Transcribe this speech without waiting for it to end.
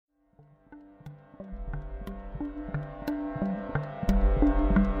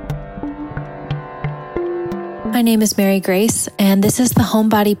my name is Mary Grace, and this is the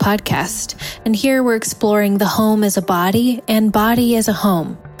Homebody Podcast. And here we're exploring the home as a body and body as a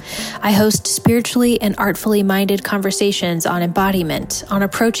home. I host spiritually and artfully minded conversations on embodiment, on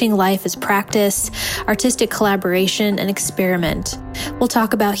approaching life as practice, artistic collaboration, and experiment. We'll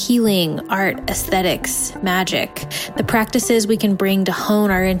talk about healing, art, aesthetics, magic, the practices we can bring to hone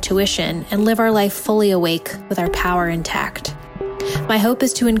our intuition and live our life fully awake with our power intact. My hope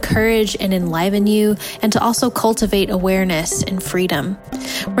is to encourage and enliven you and to also cultivate awareness and freedom.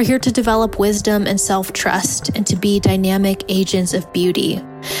 We're here to develop wisdom and self-trust and to be dynamic agents of beauty.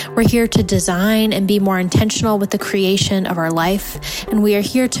 We're here to design and be more intentional with the creation of our life, and we are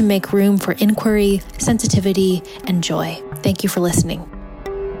here to make room for inquiry, sensitivity, and joy. Thank you for listening.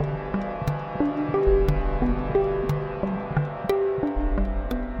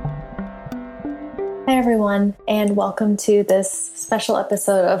 Hi, everyone, and welcome to this special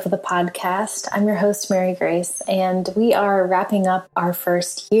episode of the podcast. I'm your host, Mary Grace, and we are wrapping up our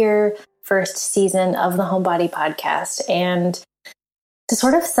first season of the Homebody Podcast. And to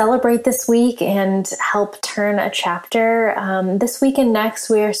sort of celebrate this week and help turn a chapter, this week and next,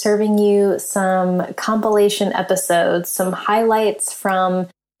 we are serving you some compilation episodes, some highlights from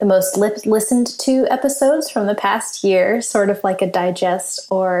the most listened to episodes from the past year, sort of like a digest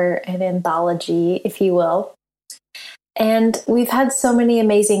or an anthology, if you will. And we've had so many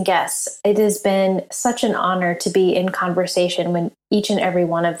amazing guests. It has been such an honor to be in conversation with each and every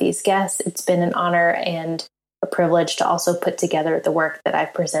one of these guests. It's been an honor and a privilege to also put together the work that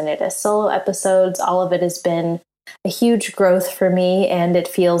I've presented as solo episodes. All of it has been a huge growth for me, and it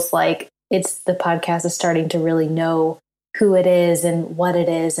feels like the podcast is starting to really know who it is and what it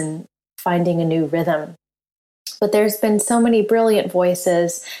is and finding a new rhythm. But there's been so many brilliant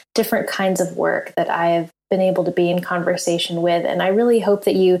voices, different kinds of work that I have been able to be in conversation with. And I really hope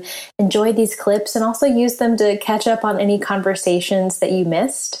that you enjoy these clips and also use them to catch up on any conversations that you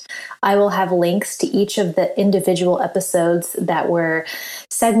missed. I will have links to each of the individual episodes that we're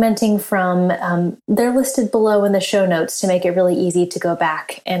segmenting from. They're listed below in the show notes to make it really easy to go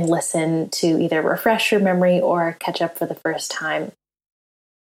back and listen to either refresh your memory or catch up for the first time.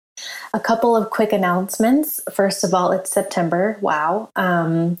 A couple of quick announcements. First of all, it's September. Wow.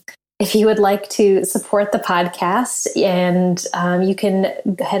 If you would like to support the podcast, and you can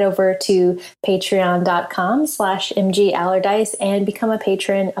head over to patreon.com/MGAllardyce and become a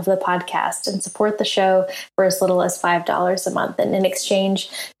patron of the podcast and support the show for as little as $5 a month. And in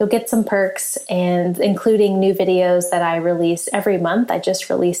exchange, you'll get some perks, and including new videos that I release every month. I just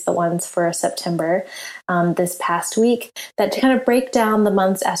released the ones for September this past week that kind of break down the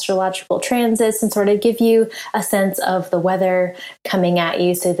month's astrological transits and sort of give you a sense of the weather coming at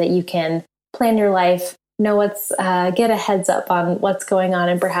you so that you can plan your life, get a heads up on what's going on,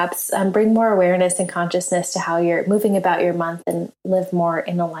 and perhaps bring more awareness and consciousness to how you're moving about your month and live more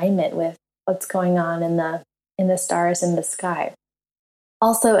in alignment with what's going on in the stars in the sky.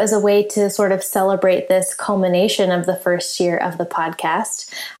 Also, as a way to sort of celebrate this culmination of the first year of the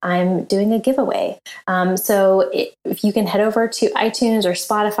podcast, I'm doing a giveaway. So if you can head over to iTunes or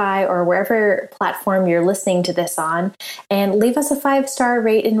Spotify or wherever platform you're listening to this on, and leave us a 5-star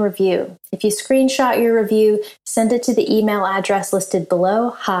rate and review. If you screenshot your review, send it to the email address listed below,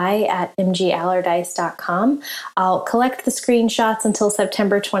 hi@mgallardyce.com. I'll collect the screenshots until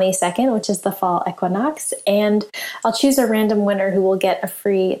September 22nd, which is the fall equinox, and I'll choose a random winner who will get a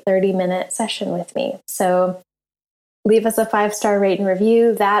free 30-minute session with me. So leave us a 5-star rate and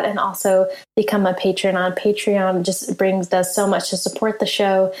review that, and also become a patron on Patreon. Just does so much to support the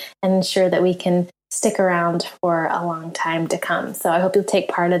show and ensure that we can stick around for a long time to come. So I hope you'll take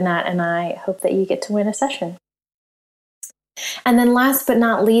part in that, and I hope that you get to win a session. And then last but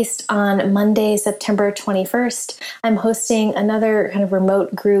not least, on Monday, September 21st, I'm hosting another kind of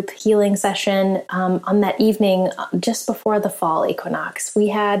remote group healing session on that evening just before the fall equinox. We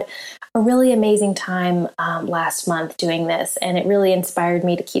had a really amazing time last month doing this, and it really inspired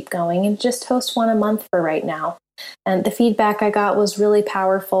me to keep going and just host one a month for right now. And the feedback I got was really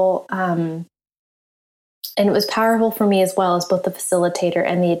powerful. And it was powerful for me as well as both the facilitator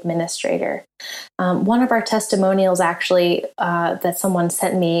and the administrator. One of our testimonials actually that someone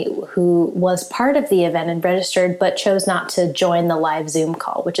sent me who was part of the event and registered, but chose not to join the live Zoom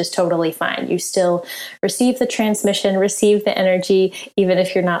call, which is totally fine. You still receive the transmission, receive the energy, even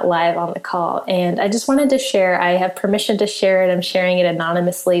if you're not live on the call. And I just wanted to share, I have permission to share it. I'm sharing it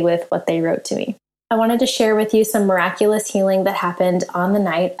anonymously with what they wrote to me. I wanted to share with you some miraculous healing that happened on the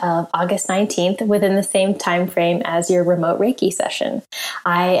night of August 19th within the same time frame as your remote Reiki session.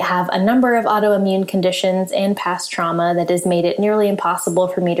 I have a number of autoimmune conditions and past trauma that has made it nearly impossible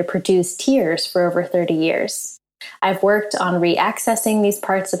for me to produce tears for over 30 years. I've worked on re-accessing these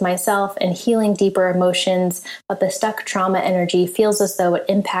parts of myself and healing deeper emotions, but the stuck trauma energy feels as though it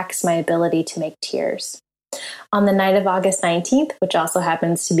impacts my ability to make tears. On the night of August 19th, which also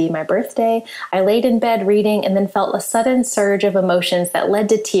happens to be my birthday, I laid in bed reading and then felt a sudden surge of emotions that led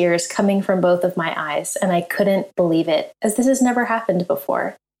to tears coming from both of my eyes, and I couldn't believe it, as this has never happened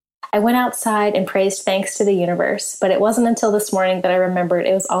before. I went outside and praised thanks to the universe, but it wasn't until this morning that I remembered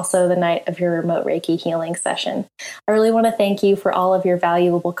it was also the night of your remote Reiki healing session. I really want to thank you for all of your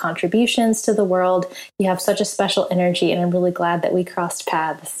valuable contributions to the world. You have such a special energy, and I'm really glad that we crossed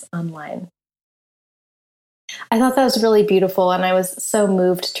paths online. I thought that was really beautiful, and I was so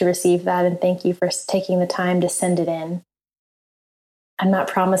moved to receive that, and thank you for taking the time to send it in. I'm not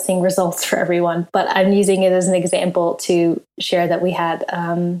promising results for everyone, but I'm using it as an example to share that we had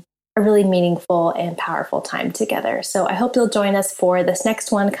a really meaningful and powerful time together. So I hope you'll join us for this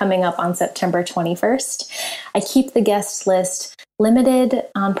next one coming up on September 21st. I keep the guest list limited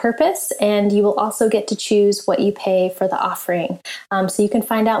on purpose, and you will also get to choose what you pay for the offering. So you can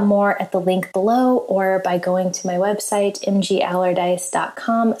find out more at the link below or by going to my website,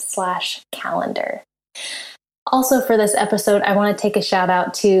 mgallardyce.com/calendar. Also for this episode, I want to take a shout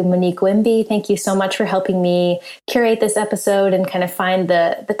out to Monique Wimby. Thank you so much for helping me curate this episode and kind of find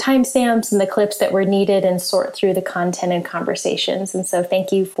the timestamps and the clips that were needed and sort through the content and conversations. And so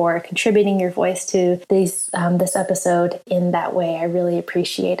thank you for contributing your voice to this episode in that way. I really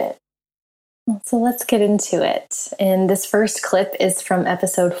appreciate it. So let's get into it. And this first clip is from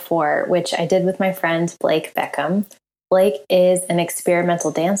episode 4, which I did with my friend Blake Beckham. Blake is an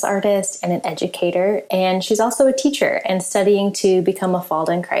experimental dance artist and an educator, and she's also a teacher and studying to become a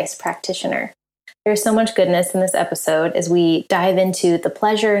Feldenkrais practitioner. There's so much goodness in this episode as we dive into the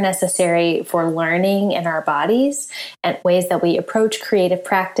pleasure necessary for learning in our bodies and ways that we approach creative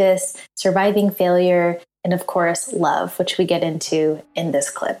practice, surviving failure, and of course, love, which we get into in this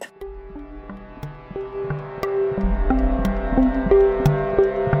clip.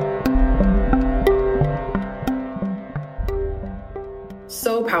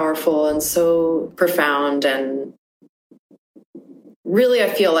 So powerful and so profound, and really I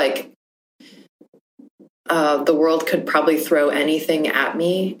feel like the world could probably throw anything at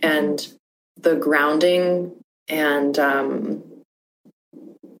me, and the grounding and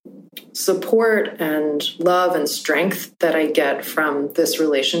support and love and strength that I get from this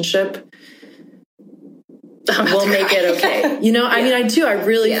relationship will make it okay. You know, I mean, I do. I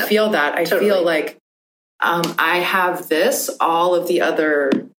really feel that. I feel like I have this, all of the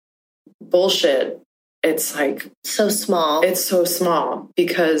other bullshit. It's like so small. It's so small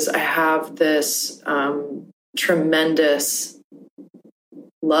because I have this tremendous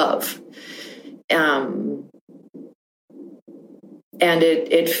love. And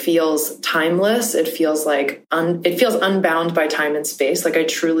it feels timeless. It feels like it feels unbound by time and space. Like I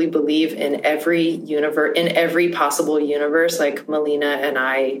truly believe in every universe, in every possible universe, like Melina and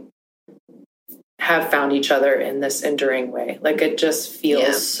I have found each other in this enduring way. Like it just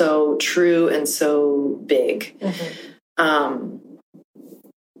feels so true and so big. Mm-hmm.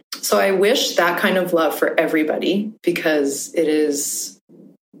 So I wish that kind of love for everybody because it is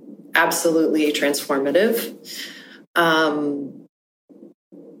absolutely transformative. I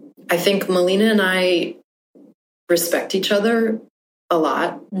think Melina and I respect each other a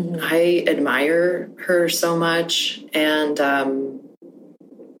lot. Mm-hmm. I admire her so much, and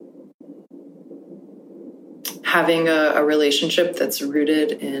having a relationship that's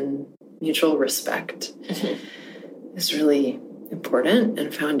rooted in mutual respect is really important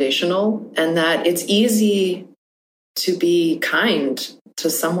and foundational, and that it's easy to be kind to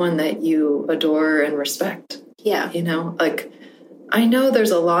someone that you adore and respect. Yeah. You know, like I know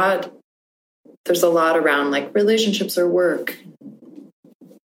there's a lot around like relationships or work.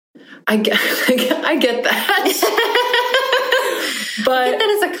 I get that. But I get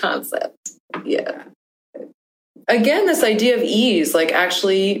that as a concept. Yeah. Again, this idea of ease, like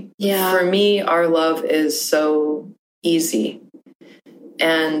actually for me, our love is so easy.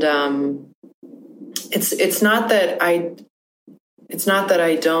 And it's not that I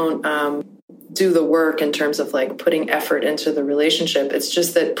don't do the work in terms of like putting effort into the relationship. It's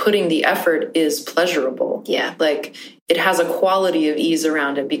just that putting the effort is pleasurable. Yeah. Like it has a quality of ease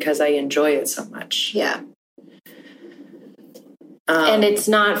around it because I enjoy it so much. Yeah. And it's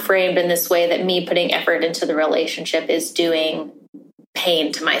not framed in this way that me putting effort into the relationship is doing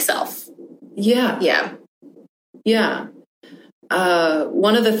pain to myself. Yeah. Yeah. Yeah.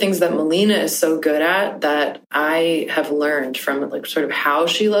 One of the things that Melina is so good at that I have learned from like sort of how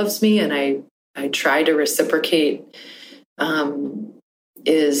she loves me, and I try to reciprocate,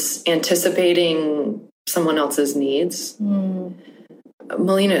 is anticipating someone else's needs.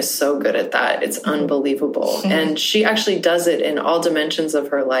 Melina is so good at that. It's unbelievable. And she actually does it in all dimensions of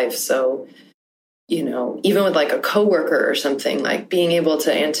her life. So, you know, even with like a coworker or something, like being able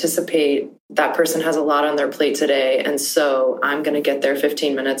to anticipate that person has a lot on their plate today. And so I'm going to get there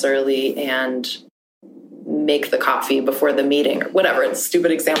 15 minutes early and make the coffee before the meeting or whatever. It's a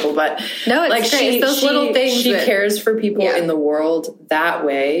stupid example, but no, it's like great. Those little things. She cares for people in the world that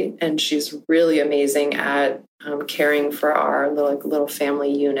way. And she's really amazing at caring for our little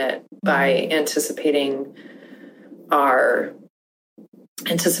family unit by anticipating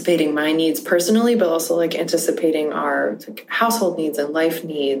my needs personally, but also like anticipating our like, household needs and life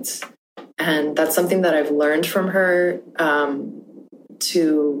needs. And that's something that I've learned from her,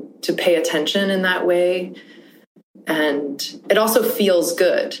 to pay attention in that way. And it also feels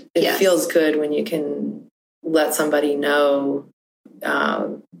good. It feels good when you can let somebody know,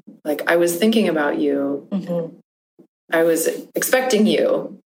 like, I was thinking about you. I was expecting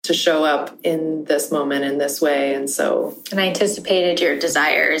you to show up in this moment in this way. And I anticipated your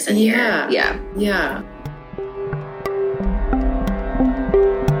desires and yeah.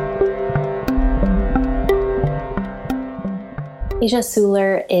 Asia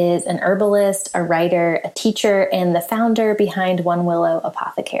Suler is an herbalist, a writer, a teacher, and the founder behind One Willow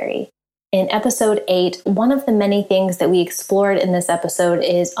Apothecary. In episode 8, one of the many things that we explored in this episode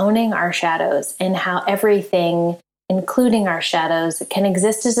is owning our shadows and how everything, including our shadows, can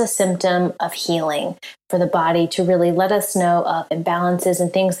exist as a symptom of healing for the body to really let us know of imbalances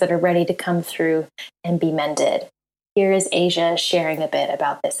and things that are ready to come through and be mended. Here is Asia sharing a bit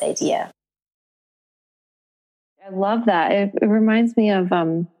about this idea. I love that. It reminds me of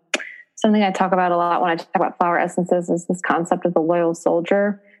something I talk about a lot when I talk about flower essences is this concept of the loyal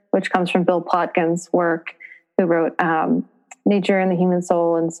soldier, which comes from Bill Plotkin's work, who wrote Nature and the Human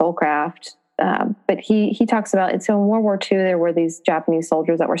Soul and Soulcraft. But he talks about it. So in World War II, there were these Japanese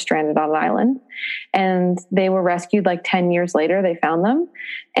soldiers that were stranded on an island, and they were rescued like 10 years later. They found them.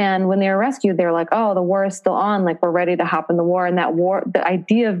 And when they were rescued, they were like, oh, the war is still on. Like, we're ready to hop in the war. And that war, the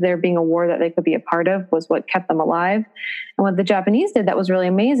idea of there being a war that they could be a part of was what kept them alive. And what the Japanese did that was really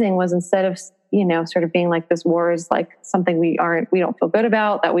amazing was instead of, you know, sort of being like, this war is like something we don't feel good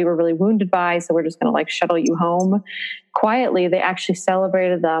about, that we were really wounded by, so we're just going to like shuttle you home. Quietly, they actually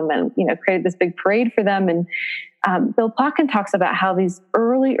celebrated them and, you know, created this big parade for them. And Bill Plotkin talks about how these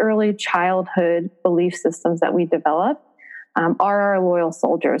early childhood belief systems that we develop are our loyal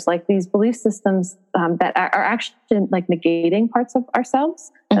soldiers. Like these belief systems that are actually like negating parts of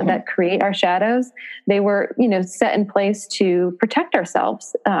ourselves that create our shadows. They were, you know, set in place to protect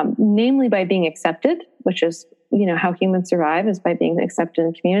ourselves, namely by being accepted, which is, you know, how humans survive is by being accepted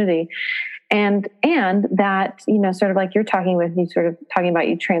in community. And that, you know, sort of like you're talking about,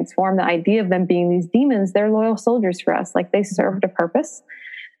 you transform the idea of them being these demons. They're loyal soldiers for us. Like they served a purpose,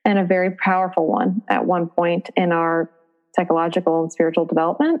 and a very powerful one at one point in our psychological and spiritual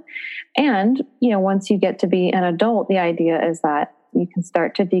development. And, you know, once you get to be an adult, the idea is that you can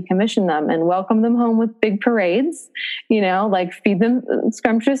start to decommission them and welcome them home with big parades, you know, like feed them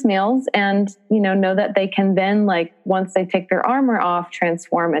scrumptious meals and, you know that they can then, like, once they take their armor off,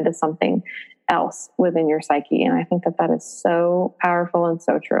 transform into something else within your psyche. And I think that is so powerful and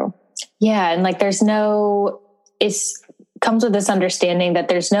so true. Yeah. And like, comes with this understanding that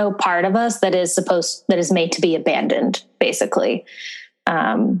there's no part of us that is made to be abandoned, basically.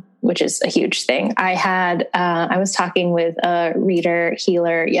 Which is a huge thing. I was talking with a reader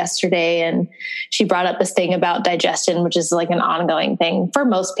healer yesterday, and she brought up this thing about digestion, which is like an ongoing thing for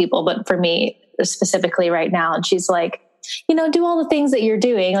most people, but for me specifically right now. And she's like, you know, do all the things that you're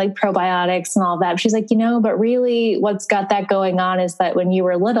doing, like probiotics and all that. She's like, you know, but really what's got that going on is that when you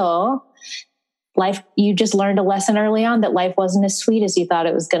were little, you just learned a lesson early on that life wasn't as sweet as you thought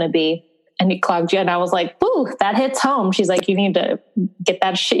it was going to be. And it clogged you. And I was like, ooh, that hits home. She's like, you need to get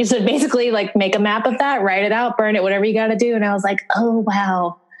that. She said, basically, like, make a map of that, write it out, burn it, whatever you got to do. And I was like, oh,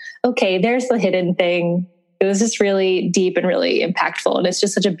 wow. Okay, there's the hidden thing. It was just really deep and really impactful. And it's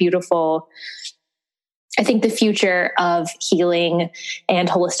just such a beautiful, I think the future of healing and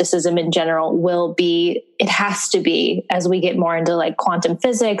holisticism in general it has to be, as we get more into like quantum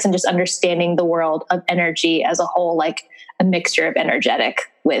physics and just understanding the world of energy as a whole, like a mixture of energetic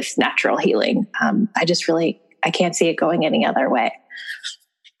with natural healing. I can't see it going any other way.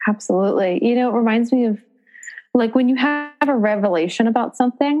 Absolutely. You know, it reminds me of like when you have a revelation about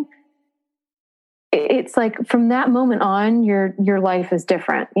something, it's like from that moment on, your life is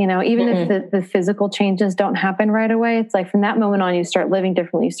different. You know, even if the physical changes don't happen right away, it's like from that moment on, you start living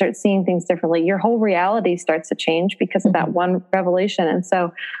differently. You start seeing things differently. Your whole reality starts to change because of that one revelation. And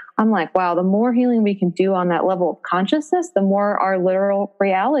so I'm like, wow, the more healing we can do on that level of consciousness, the more our literal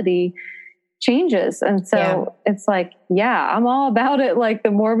reality changes. And so it's like, yeah, I'm all about it. Like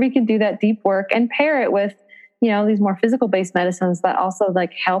the more we can do that deep work and pair it with, these more physical based medicines that also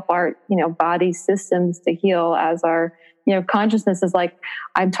like help our, body systems to heal as our, consciousness is like,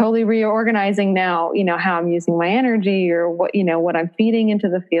 I'm totally reorganizing now, how I'm using my energy or what I'm feeding into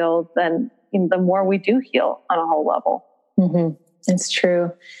the field, then the more we do heal on a whole level. Mm-hmm. It's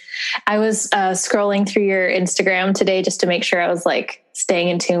true. I was scrolling through your Instagram today just to make sure I was like staying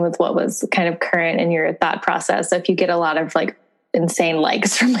in tune with what was kind of current in your thought process. So if you get a lot of like insane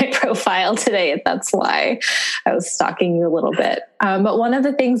likes from my profile today, that's why I was stalking you a little bit. But one of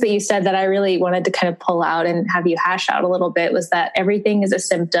the things that you said that I really wanted to kind of pull out and have you hash out a little bit was that everything is a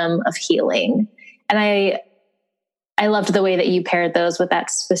symptom of healing. And I loved the way that you paired those with that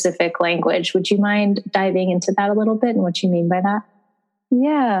specific language. Would you mind diving into that a little bit and what you mean by that?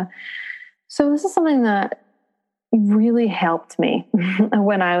 Yeah. So this is something that really helped me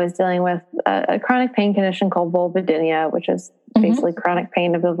when I was dealing with a chronic pain condition called vulvodynia, which is basically chronic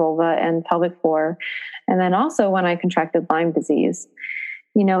pain of the vulva and pelvic floor. And then also when I contracted Lyme disease.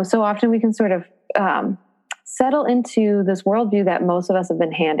 So often we can sort of settle into this worldview that most of us have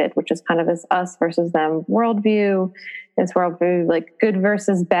been handed, which is kind of this us versus them worldview, this worldview like good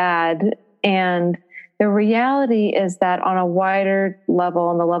versus bad. And the reality is that on a wider level,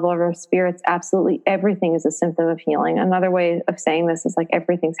 on the level of our spirits, absolutely everything is a symptom of healing. Another way of saying this is like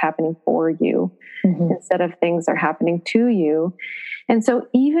everything's happening for you instead of things are happening to you. And so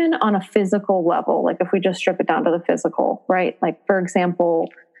even on a physical level, like if we just strip it down to the physical, right? Like for example,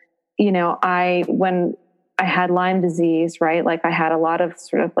 when I had Lyme disease, right? Like I had a lot of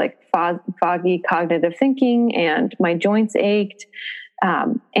sort of like foggy cognitive thinking and my joints ached.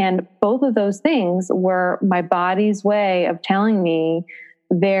 And both of those things were my body's way of telling me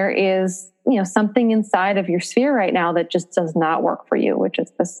there is, something inside of your sphere right now that just does not work for you, which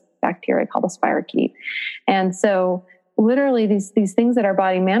is this bacteria called the spirochete. And so literally these things that our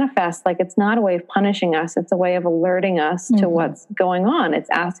body manifests, like it's not a way of punishing us. It's a way of alerting us to what's going on. It's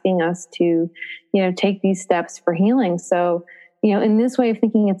asking us to, take these steps for healing. So, in this way of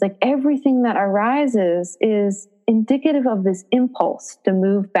thinking, it's like everything that arises is indicative of this impulse to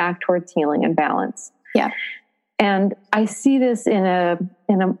move back towards healing and balance. Yeah. And I see this in a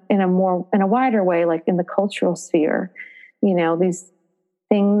wider way, like in the cultural sphere, these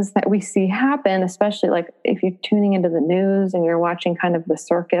things that we see happen, especially like if you're tuning into the news and you're watching kind of the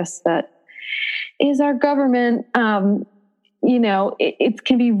circus that is our government, it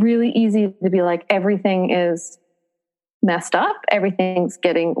can be really easy to be like, everything is messed up, everything's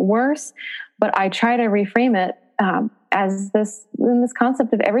getting worse. But I try to reframe it as this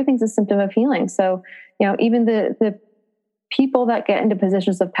concept of everything's a symptom of healing. So, even the people that get into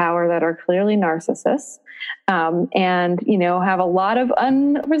positions of power that are clearly narcissists, and, have a lot of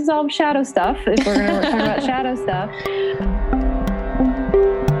unresolved shadow stuff, if we're going to talk about shadow stuff.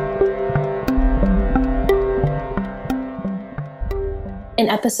 In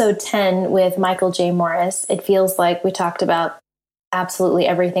episode 10 with Michael J. Morris, it feels like we talked about absolutely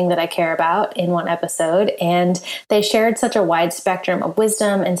everything that I care about in one episode. And they shared such a wide spectrum of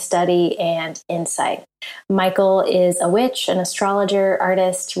wisdom and study and insight. Michael is a witch, an astrologer,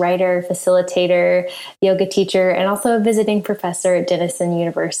 artist, writer, facilitator, yoga teacher, and also a visiting professor at Denison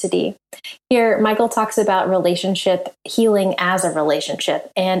University. Here, Michael talks about relationship healing as a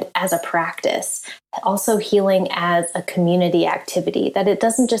relationship and as a practice, also healing as a community activity, that it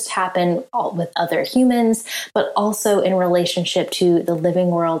doesn't just happen with other humans, but also in relationship to the living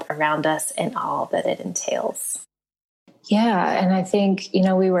world around us and all that it entails. Yeah. And I think,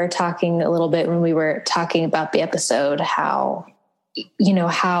 we were talking a little bit when we were talking about the episode, how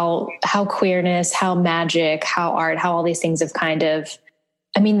queerness, how magic, how art, how all these things have kind of,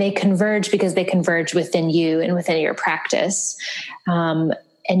 they converge because they converge within you and within your practice. And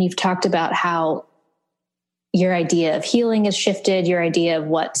you've talked about how your idea of healing has shifted, your idea of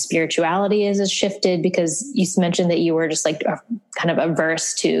what spirituality is has shifted, because you mentioned that you were just like kind of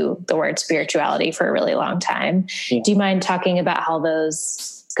averse to the word spirituality for a really long time. Yeah. Do you mind talking about how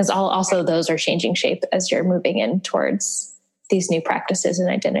those, because also those are changing shape as you're moving in towards these new practices and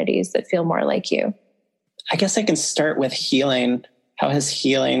identities that feel more like you? I guess I can start with healing. How has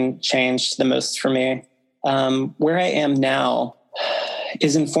healing changed the most for me? Where I am now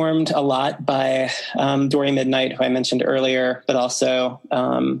is informed a lot by Dori Midnight, who I mentioned earlier, but also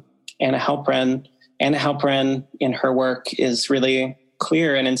Anna Halpern. Anna Halpern, in her work, is really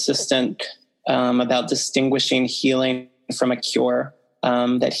clear and insistent about distinguishing healing from a cure,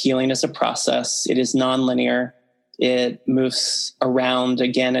 that healing is a process. It is nonlinear. It moves around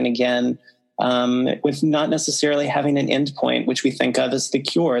again and again, with not necessarily having an end point, which we think of as the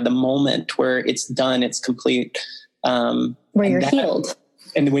cure, the moment where it's done, it's complete. Where you're healed.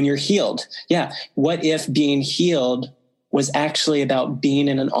 And when you're healed. Yeah. What if being healed was actually about being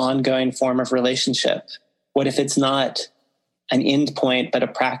in an ongoing form of relationship? What if it's not an end point, but a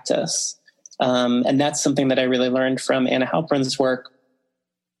practice? And that's something that I really learned from Anna Halprin's work.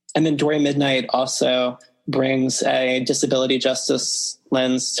 And then Dori Midnight also brings a disability justice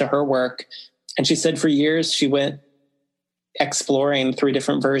lens to her work. And she said for years she went exploring 3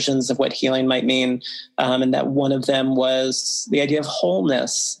 different versions of what healing might mean. And that one of them was the idea of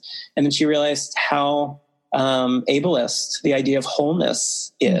wholeness. And then she realized how ableist the idea of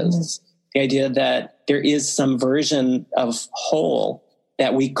wholeness is. The idea that there is some version of whole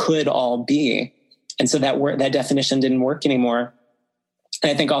that we could all be. And so that definition didn't work anymore.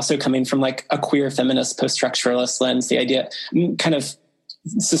 And I think also coming from like a queer feminist post-structuralist lens, the idea, I'm kind of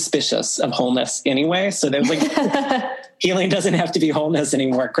suspicious of wholeness anyway. So there was like, healing doesn't have to be wholeness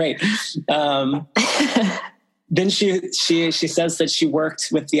anymore. Great. Then she says that she worked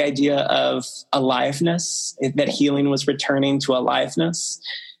with the idea of aliveness, that healing was returning to aliveness,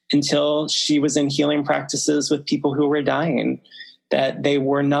 until she was in healing practices with people who were dying, that they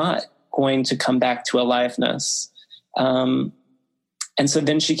were not going to come back to aliveness. And so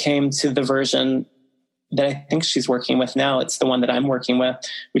then she came to the version that I think she's working with now. It's the one that I'm working with,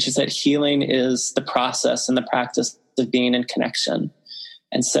 which is that healing is the process and the practice of being in connection.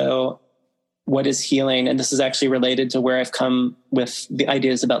 And so what is healing? And this is actually related to where I've come with the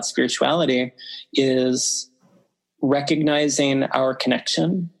ideas about spirituality, is recognizing our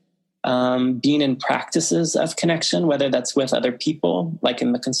connection, being in practices of connection, whether that's with other people, like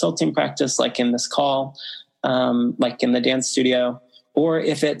in the consulting practice, like in this call, like in the dance studio, or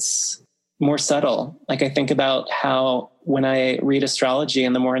if it's more subtle. Like I think about how when I read astrology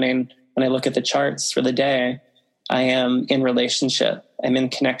in the morning, when I look at the charts for the day, I am in relationship. I'm in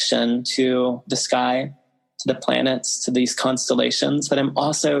connection to the sky, to the planets, to these constellations, but I'm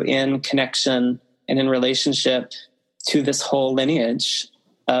also in connection and in relationship to this whole lineage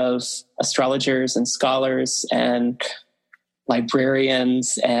of astrologers and scholars and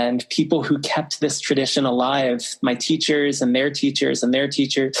librarians and people who kept this tradition alive, my teachers and their teachers and their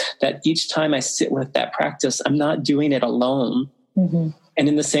teachers, that each time I sit with that practice, I'm not doing it alone. Mm-hmm. And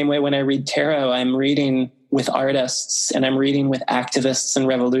in the same way, when I read tarot, I'm reading with artists and I'm reading with activists and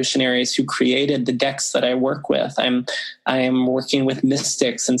revolutionaries who created the decks that I work with. I am working with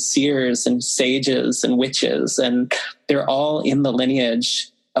mystics and seers and sages and witches, and they're all in the lineage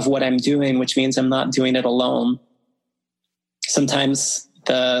of what I'm doing, which means I'm not doing it alone. Sometimes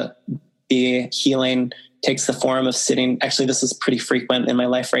the healing takes the form of sitting. Actually, this is pretty frequent in my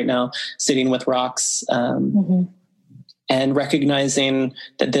life right now, sitting with rocks, mm-hmm. and recognizing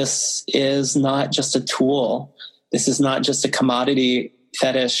that this is not just a tool. This is not just a commodity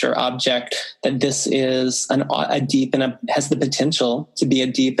fetish or object, that this is a deep and has the potential to be a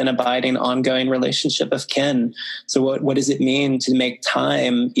deep and abiding ongoing relationship of kin. So what does it mean to make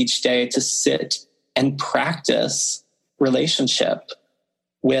time each day to sit and practice relationship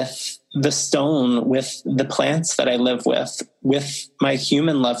with the stone, with the plants that I live with my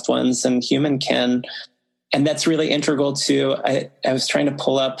human loved ones and human kin? And that's really integral to, I was trying to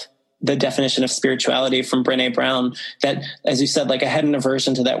pull up the definition of spirituality from Brené Brown, that, as you said, like I had an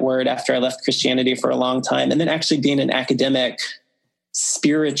aversion to that word after I left Christianity for a long time. And then actually being an academic,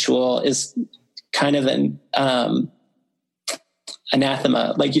 spiritual is kind of an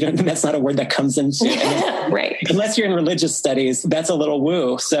anathema. Like that's not a word that comes into right. Unless you're in religious studies, that's a little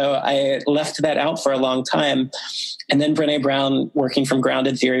woo. So I left that out for a long time. And then Brené Brown, working from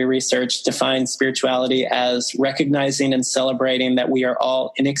grounded theory research, defined spirituality as recognizing and celebrating that we are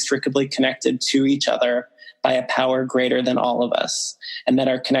all inextricably connected to each other by a power greater than all of us, and that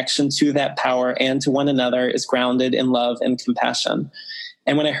our connection to that power and to one another is grounded in love and compassion.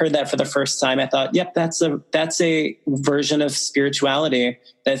 And when I heard that for the first time, I thought, yep, that's a version of spirituality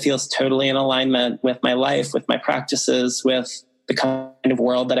that feels totally in alignment with my life, with my practices, with the kind of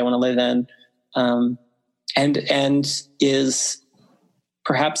world that I want to live in. And is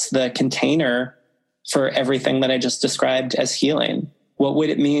perhaps the container for everything that I just described as healing. What would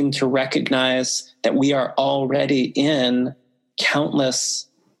it mean to recognize that we are already in countless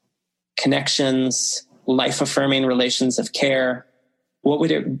connections, life-affirming relations of care? What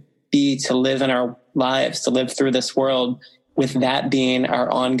would it be to live in our lives, to live through this world with that being our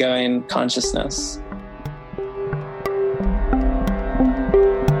ongoing consciousness?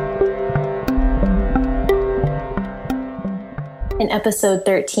 In episode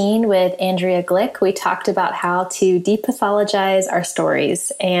 13 with Andrea Glick, we talked about how to depathologize our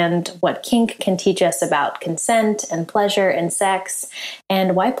stories and what kink can teach us about consent and pleasure and sex,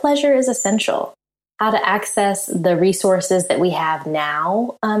 and why pleasure is essential. How to access the resources that we have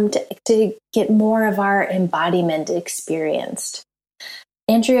now to get more of our embodiment experienced.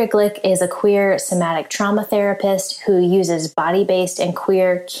 Andrea Glick is a queer somatic trauma therapist who uses body-based and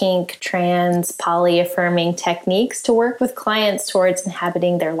queer, kink, trans, poly-affirming techniques to work with clients towards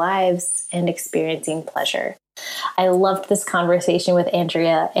inhabiting their lives and experiencing pleasure. I loved this conversation with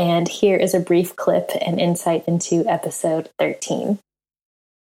Andrea, and here is a brief clip and insight into episode 13.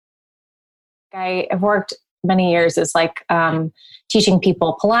 I have worked many years as teaching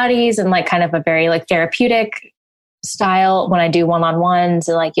people Pilates and kind of a very therapeutic style when I do one-on-ones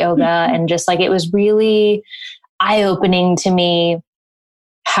and yoga. And just it was really eye-opening to me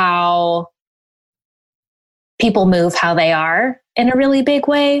how people move how they are in a really big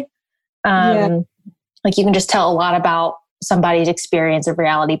way. You can just tell a lot about somebody's experience of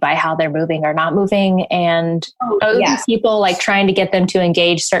reality by how they're moving or not moving. And people trying to get them to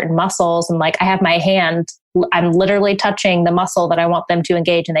engage certain muscles. And I have my hand, I'm literally touching the muscle that I want them to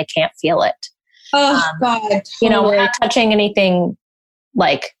engage and they can't feel it. Oh God. Totally. We're not touching anything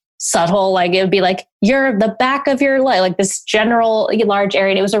subtle. It would be you're the back of your leg, this general large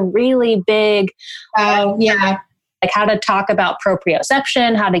area. And it was a really big, how to talk about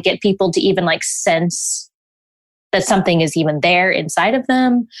proprioception, how to get people to even sense that something is even there inside of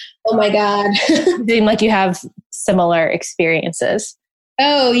them. Oh my God. Seem like you have similar experiences.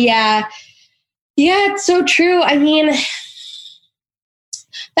 Oh yeah. Yeah, it's so true. I mean,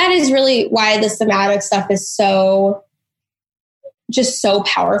 that is really why the somatic stuff is so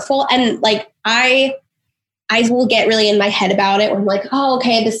powerful. And I will get really in my head about it when I'm oh,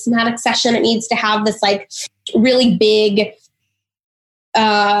 okay, the somatic session, it needs to have this really big,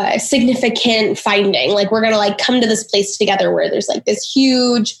 significant finding. We're going to come to this place together where there's this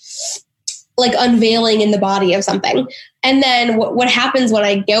huge, unveiling in the body of something. And then what happens when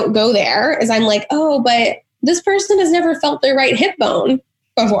I go there is I'm oh, but this person has never felt their right hip bone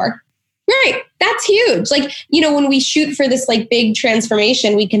before. Right. That's huge. When we shoot for this big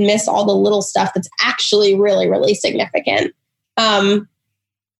transformation, we can miss all the little stuff that's actually really, really significant. And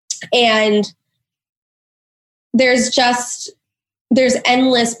there's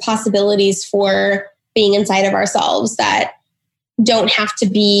endless possibilities for being inside of ourselves that don't have to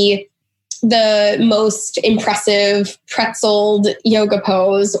be the most impressive pretzeled yoga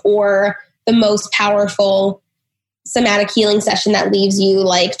pose or the most powerful somatic healing session that leaves you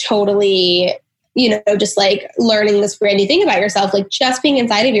totally, just learning this brand new thing about yourself. Just being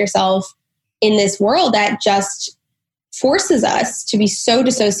inside of yourself in this world that just forces us to be so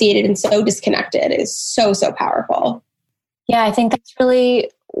dissociated and so disconnected is so, so powerful. Yeah, I think that's really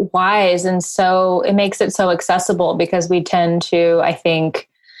wise. And so it makes it so accessible because we tend to, I think,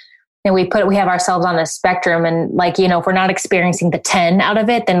 we have ourselves on this spectrum and if we're not experiencing the 10 out of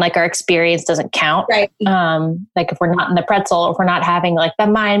it, then our experience doesn't count. Right. If we're not in the pretzel, or if we're not having the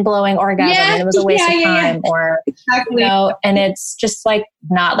mind blowing orgasm and it was a waste of time or, exactly. And it's just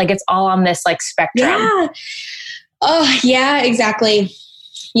not it's all on this spectrum. Yeah. Oh yeah, exactly.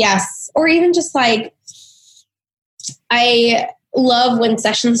 Yes. Or even just I love when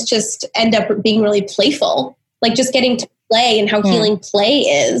sessions just end up being really playful, just getting to play and how healing play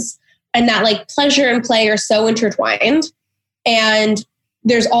is. And that pleasure and play are so intertwined. And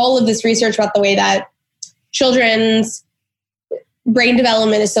there's all of this research about the way that children's brain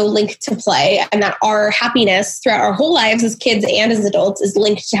development is so linked to play, and that our happiness throughout our whole lives as kids and as adults is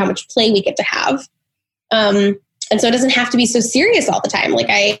linked to how much play we get to have. And so it doesn't have to be so serious all the time.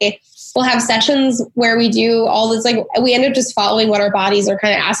 I will have sessions where we do all this, we end up just following what our bodies are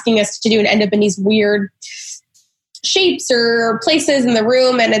kind of asking us to do and end up in these weird shapes or places in the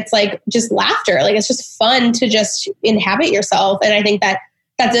room. And it's just laughter. It's just fun to just inhabit yourself. And I think that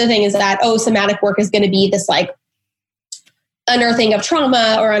that's the other thing is that, somatic work is going to be this unearthing of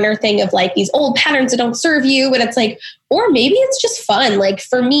trauma or unearthing of these old patterns that don't serve you. But it's or maybe it's just fun.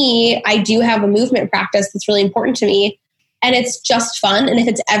 For me, I do have a movement practice that's really important to me and it's just fun. And if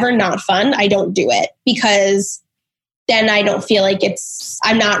it's ever not fun, I don't do it because then I don't feel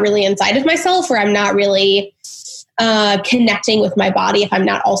I'm not really inside of myself or I'm not really connecting with my body if I'm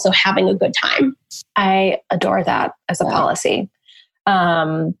not also having a good time. I adore that as a policy.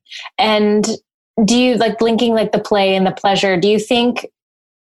 And do you linking the play and the pleasure? Do you think,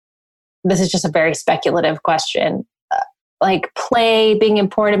 this is just a very speculative question, like play being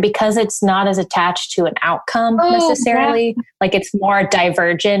important because it's not as attached to an outcome necessarily. Yeah. Like it's more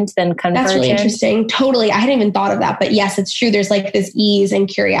divergent than convergent. That's really interesting. Totally. I hadn't even thought of that, but yes, it's true. There's like this ease and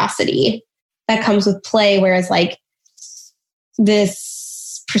curiosity that comes with play, whereas like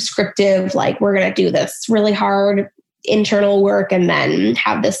this prescriptive, like we're going to do this really hard internal work and then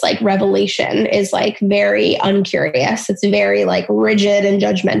have this like revelation is like very uncurious. It's very like rigid and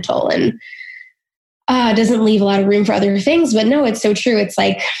judgmental and doesn't leave a lot of room for other things. But no, it's so true. It's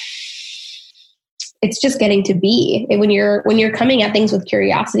like, it's just getting to be. When you're coming at things with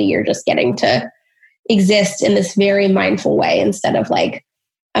curiosity, you're just getting to exist in this very mindful way instead of like,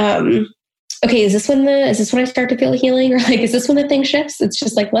 okay, is this when I start to feel healing? Or like, is this when the thing shifts? It's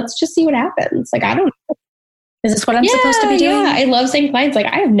just like, let's just see what happens. Like, I don't know. Is this what I'm supposed to be doing? Yeah, I love saying clients, like,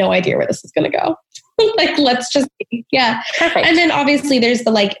 I have no idea where this is going to go. Like, let's just, yeah. Perfect. And then obviously there's the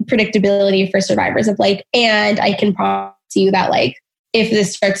like predictability for survivors of like, and I can promise you that like, if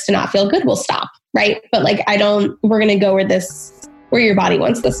this starts to not feel good, we'll stop. Right. But like, we're going to go where your body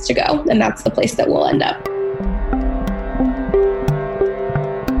wants this to go. And that's the place that we'll end up.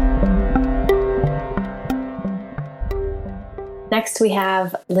 Next, we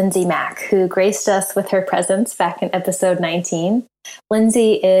have Lindsay Mack, who graced us with her presence back in episode 19.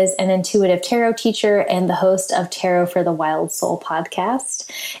 Lindsay is an intuitive tarot teacher and the host of Tarot for the Wild Soul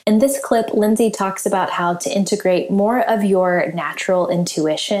podcast. In this clip, Lindsay talks about how to integrate more of your natural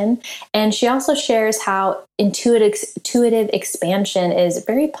intuition. And she also shares how intuitive expansion is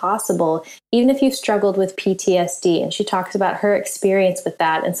very possible, even if you've struggled with PTSD. And she talks about her experience with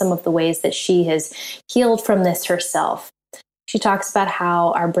that and some of the ways that she has healed from this herself. She talks about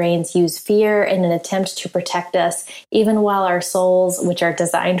how our brains use fear in an attempt to protect us, even while our souls, which are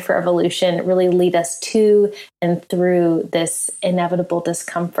designed for evolution, really lead us to and through this inevitable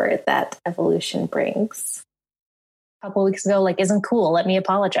discomfort that evolution brings. A couple of weeks ago, like, isn't cool. Let me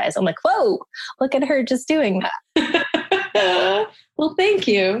apologize. I'm like, whoa, look at her just doing that. Well, thank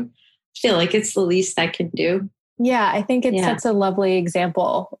you. I feel like it's the least I can do. Yeah, I think it sets a lovely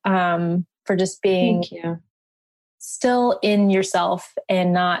example for just being still in yourself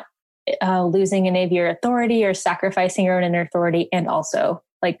and not losing any of your authority or sacrificing your own inner authority. And also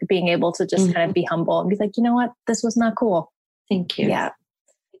like being able to just kind of be humble and be like, you know what, this was not cool. Thank you. Yeah.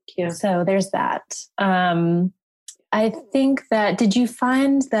 Thank you. So there's that. I think that, did you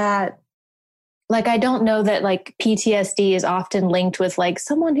find that, like, I don't know that like PTSD is often linked with like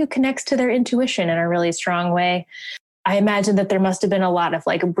someone who connects to their intuition in a really strong way. I imagine that there must have been a lot of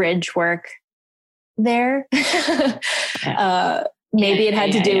like bridge work there. Maybe it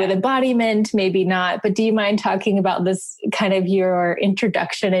had to do with embodiment, maybe not. But do you mind talking about this kind of your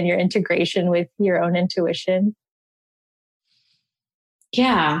introduction and your integration with your own intuition?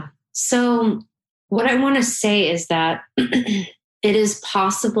 Yeah. So what I want to say is that it is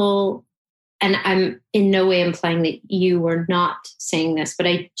possible, and I'm in no way implying that you were not saying this, but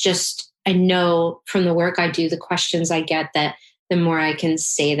I know from the work I do, the questions I get, that the more I can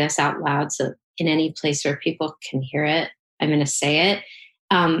say this out loud, so in any place where people can hear it, I'm going to say it.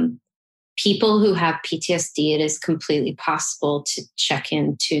 People who have PTSD, it is completely possible to check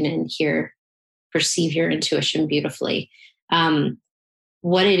in, tune in, hear, perceive your intuition beautifully.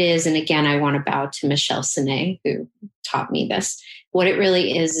 What it is, and again, I want to bow to Michelle Sine, who taught me this. What it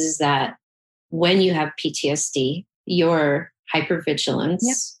really is that when you have PTSD, your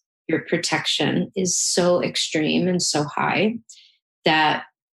hypervigilance, your protection is so extreme and so high that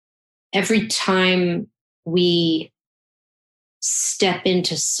every time we step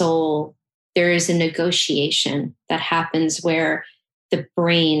into soul, there is a negotiation that happens where the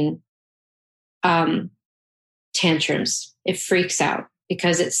brain tantrums. It freaks out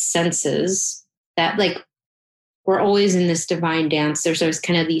because it senses that, like, we're always in this divine dance. There's always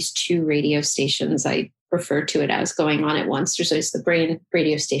kind of these two radio stations, I refer to it as, going on at once. There's always the brain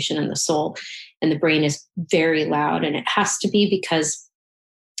radio station and the soul. And the brain is very loud, and it has to be because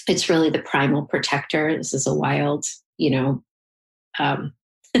it's really the primal protector. This is a wild,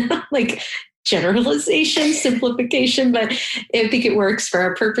 like generalization, simplification, but I think it works for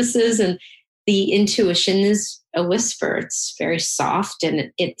our purposes. And the intuition is a whisper. It's very soft,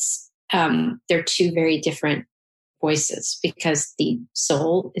 and it's they're two very different voices, because the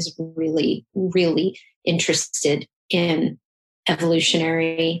soul is really, really interested in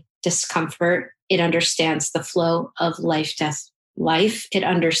evolutionary discomfort. It understands the flow of life, death, life. It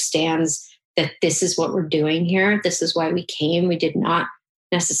understands that this is what we're doing here. This is why we came. We did not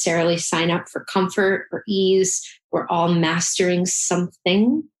necessarily sign up for comfort or ease. We're all mastering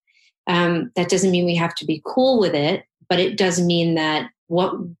something. That doesn't mean we have to be cool with it, but it does mean that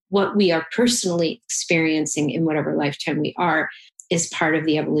what we are personally experiencing in whatever lifetime we are is part of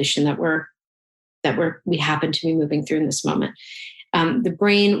the evolution that we happen to be moving through in this moment. The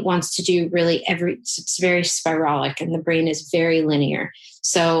brain wants to do really it's very spiralic, and the brain is very linear.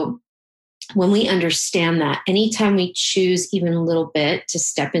 So when we understand that, anytime we choose even a little bit to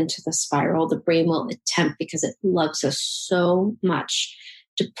step into the spiral, the brain will attempt, because it loves us so much,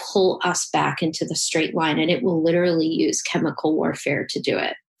 to pull us back into the straight line. And it will literally use chemical warfare to do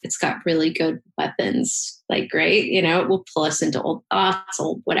it. It's got really good weapons, like great, it will pull us into old thoughts,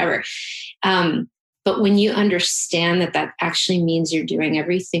 old whatever. But when you understand that actually means you're doing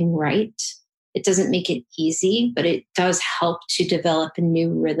everything right, it doesn't make it easy, but it does help to develop a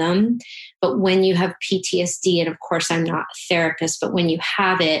new rhythm. But when you have PTSD, and of course I'm not a therapist, but when you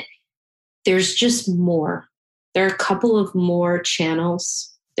have it, there's just more. There are a couple of more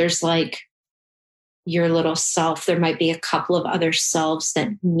channels. There's like your little self. There might be a couple of other selves that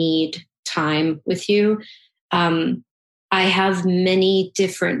need time with you. I have many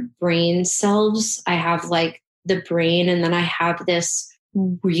different brain selves. I have like the brain, and then I have this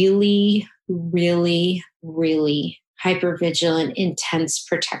really, really, really hypervigilant, intense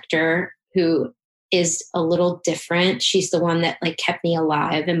protector who is a little different. She's the one that like kept me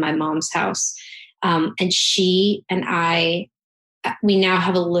alive in my mom's house. And she and we now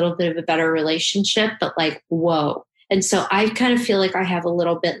have a little bit of a better relationship, but like, whoa. And so I kind of feel like I have a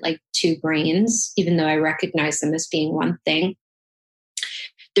little bit like two brains, even though I recognize them as being one thing.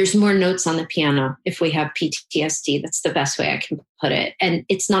 There's more notes on the piano if we have PTSD. That's the best way I can put it. And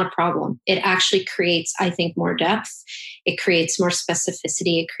it's not a problem. It actually creates, I think, more depth. It creates more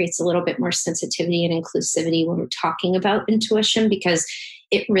specificity. It creates a little bit more sensitivity and inclusivity when we're talking about intuition, because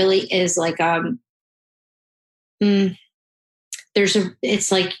it really is like,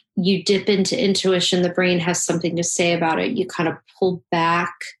 it's like you dip into intuition, the brain has something to say about it. You kind of pull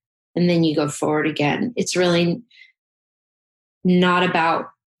back and then you go forward again. It's really not about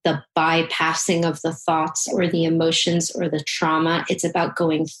the bypassing of the thoughts or the emotions or the trauma. It's about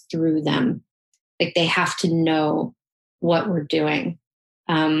going through them. Like they have to know what we're doing.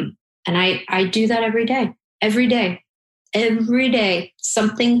 And I do that every day.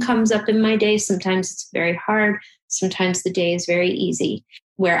 Something comes up in my day. Sometimes it's very hard. Sometimes the day is very easy,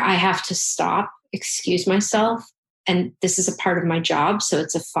 where I have to stop, excuse myself. And this is a part of my job, so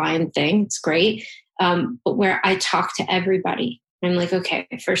it's a fine thing. It's great. But where I talk to everybody, I'm like, okay,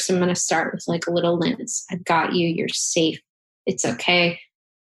 first I'm going to start with like a little Linz. I've got you. You're safe. It's okay.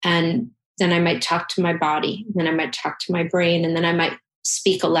 And then I might talk to my body. And then I might talk to my brain. And then I might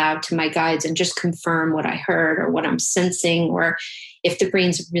speak aloud to my guides and just confirm what I heard or what I'm sensing. Or if the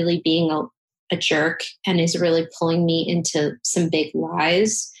brain's really being a jerk and is really pulling me into some big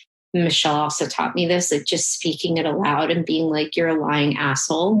lies. Michelle also taught me this, like just speaking it aloud and being like, you're a lying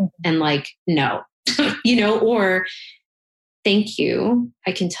asshole. And like, no, or thank you.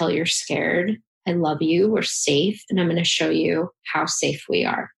 I can tell you're scared. I love you. We're safe. And I'm going to show you how safe we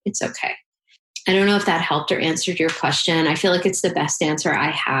are. It's okay. I don't know if that helped or answered your question. I feel like it's the best answer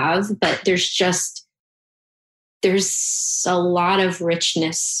I have, but there's a lot of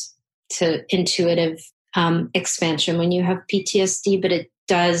richness to intuitive expansion when you have PTSD, but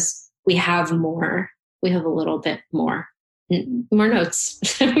we have more. We have a little bit more notes.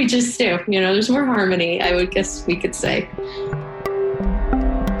 We just do, there's more harmony, I would guess we could say.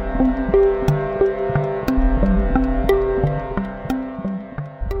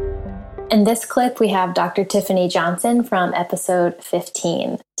 In this clip, we have Dr. Tiffany Johnson from episode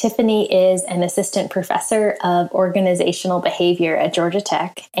 15. Tiffany is an assistant professor of organizational behavior at Georgia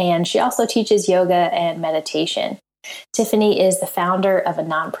Tech, and she also teaches yoga and meditation. Tiffany is the founder of a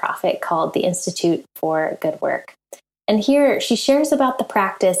nonprofit called the Institute for Good Work. And here she shares about the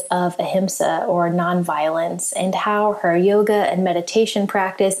practice of ahimsa, or nonviolence, and how her yoga and meditation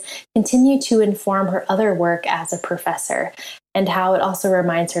practice continue to inform her other work as a professor, and how it also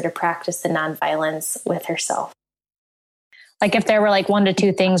reminds her to practice the nonviolence with herself. Like if there were like 1 to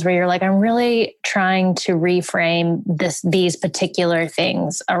 2 things where you're like, I'm really trying to reframe these particular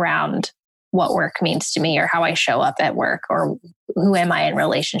things around what work means to me, or how I show up at work, or who am I in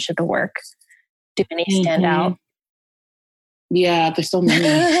relationship to work? Do any stand out? Yeah, there's so many.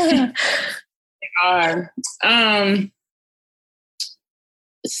 They are.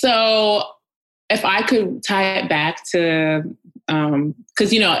 So if I could tie it back to,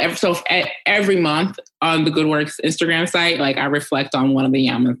 because every month on the Good Works Instagram site, like I reflect on one of the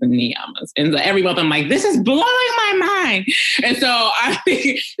yamas and niyamas, and every month I'm like, this is blowing my mind. And so I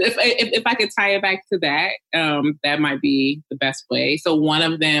think if I could tie it back to that, that might be the best way. So one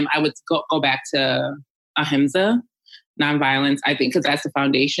of them, I would go back to ahimsa. nonviolence. I think because that's the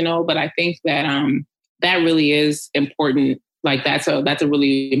foundational, but I think that that really is important. Like that's a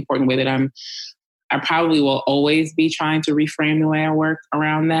really important way that I probably will always be trying to reframe the way I work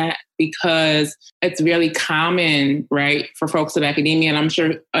around that, because it's really common, right, for folks in academia, and I'm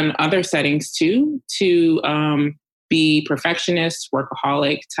sure in other settings too, to be perfectionist,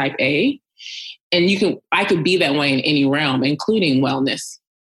 workaholic, type A. And I could be that way in any realm, including wellness.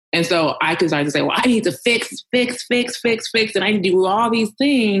 And so I could start to say, well, I need to fix, and I can do all these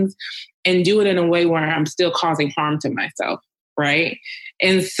things and do it in a way where I'm still causing harm to myself. Right.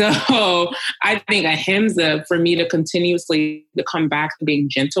 And so I think ahimsa, for me to continuously to come back to being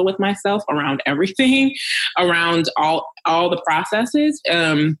gentle with myself around everything, around all the processes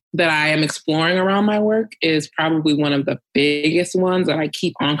that I am exploring around my work, is probably one of the biggest ones that I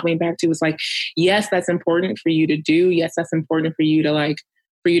keep on coming back to. It's like, yes, that's important for you to do. Yes, that's important for you to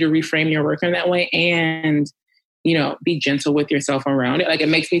reframe your work in that way, and, you know, be gentle with yourself around it. Like, it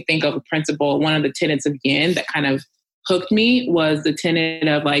makes me think of a principle. One of the tenets of Yin that kind of hooked me was the tenet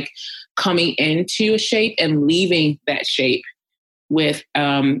of like coming into a shape and leaving that shape with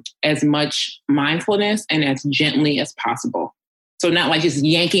as much mindfulness and as gently as possible. So not like just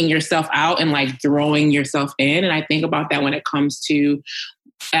yanking yourself out and like throwing yourself in. And I think about that when it comes to,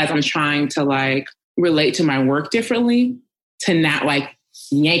 as I'm trying to like relate to my work differently, to not like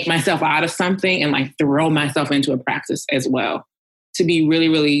yank myself out of something and like throw myself into a practice as well. To be really,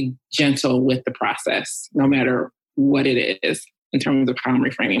 really gentle with the process, no matter what it is, in terms of how I'm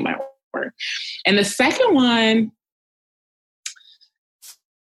reframing my work. And the second one,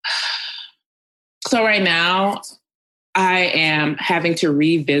 so right now I am having to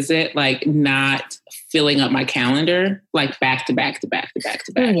revisit like not filling up my calendar like back to back.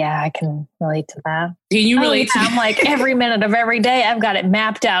 Yeah, I can relate to that. Can you relate to I'm like every minute of every day, I've got it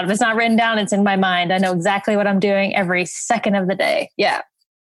mapped out. If it's not written down, it's in my mind. I know exactly what I'm doing every second of the day. Yeah.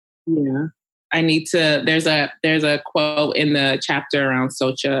 Yeah. I need to, there's a quote in the chapter around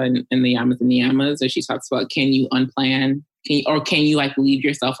Socha and the Yamas and Niyamas, where she talks about, can you unplan? Can you like leave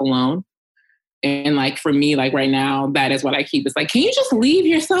yourself alone? And like, for me, like right now, that is what I keep. It's like, can you just leave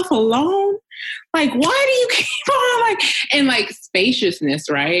yourself alone? Like, why do you keep on like, and like spaciousness,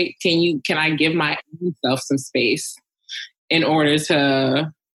 right? Can I give my own self some space in order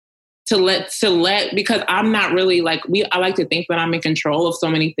to let, because I'm not really like, I like to think that I'm in control of so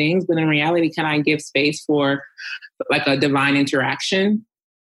many things, but in reality, can I give space for like a divine interaction,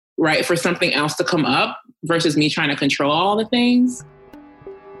 right? For something else to come up versus me trying to control all the things.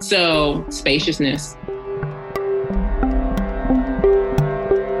 So spaciousness.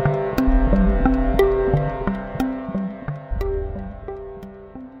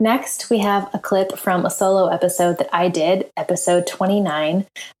 Next, we have a clip from a solo episode that I did, episode 29,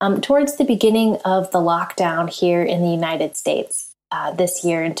 towards the beginning of the lockdown here in the United States this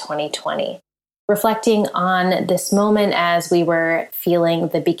year in 2020, reflecting on this moment as we were feeling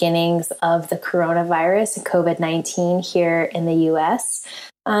the beginnings of the coronavirus and COVID-19 here in the US,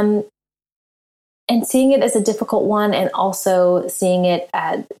 and seeing it as a difficult one, and also seeing it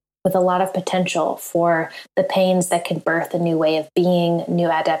with a lot of potential for the pains that can birth a new way of being, new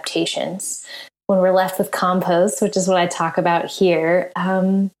adaptations. When we're left with compost, which is what I talk about here,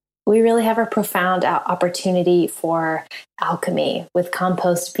 we really have a profound opportunity for alchemy, with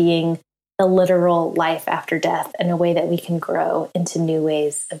compost being the literal life after death and a way that we can grow into new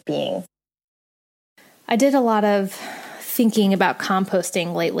ways of being. I did a lot of thinking about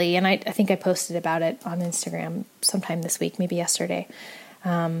composting lately, and I think I posted about it on Instagram sometime this week, maybe yesterday.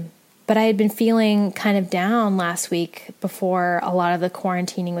 But I had been feeling kind of down last week before a lot of the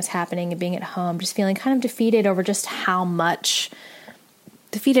quarantining was happening and being at home, just feeling kind of defeated over just how much,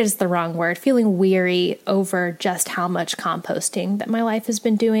 defeated is the wrong word, feeling weary over just how much composting that my life has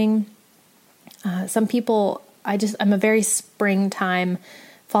been doing. Some people, I'm a very springtime,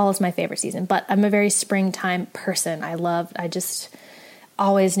 fall is my favorite season, but I'm a very springtime person. I just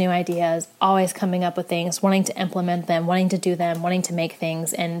always new ideas, always coming up with things, wanting to implement them, wanting to do them, wanting to make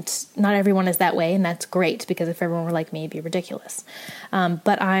things. And not everyone is that way. And that's great, because if everyone were like me, it'd be ridiculous.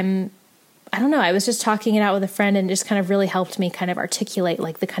 But I don't know. I was just talking it out with a friend, and just kind of really helped me kind of articulate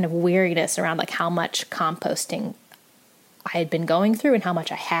like the kind of weariness around like how much composting I had been going through and how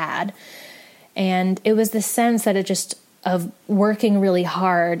much I had. And it was the sense that of working really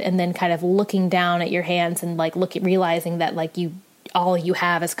hard and then kind of looking down at your hands and like realizing that like all you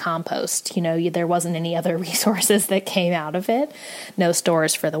have is compost. You know, there wasn't any other resources that came out of it. No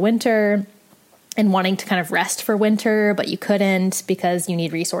stores for the winter, and wanting to kind of rest for winter, but you couldn't because you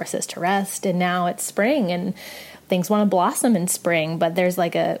need resources to rest. And now it's spring, and things want to blossom in spring, but there's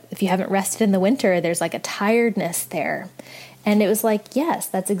like if you haven't rested in the winter, there's like a tiredness there. And it was like, yes,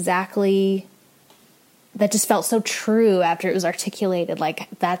 that just felt so true after it was articulated. Like,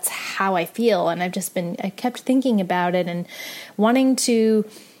 that's how I feel. And I kept thinking about it and wanting to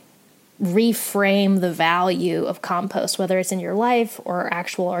reframe the value of compost, whether it's in your life or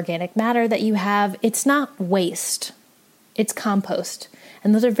actual organic matter that you have. It's not waste, it's compost.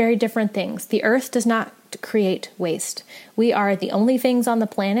 And those are very different things. The earth does not create waste. We are the only things on the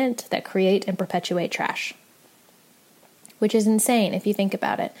planet that create and perpetuate trash, which is insane if you think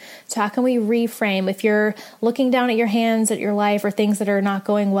about it. So how can we reframe? If you're looking down at your hands, at your life, or things that are not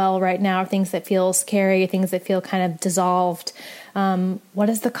going well right now, or things that feel scary, things that feel kind of dissolved, what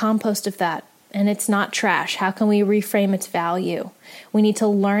is the compost of that? And it's not trash. How can we reframe its value? We need to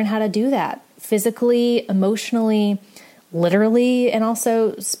learn how to do that physically, emotionally, literally, and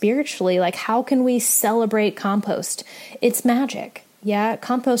also spiritually. Like, how can we celebrate compost? It's magic. Yeah,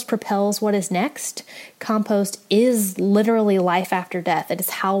 compost propels what is next. Compost is literally life after death. It is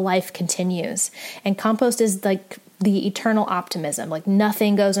how life continues. And compost is like the eternal optimism, like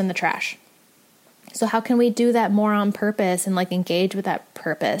nothing goes in the trash. So how can we do that more on purpose and like engage with that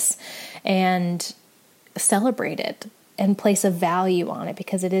purpose and celebrate it and place a value on it,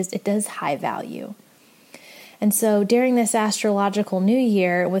 because it does high value. And so during this astrological new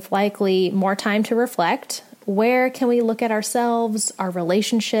year, with likely more time to reflect, where can we look at ourselves, our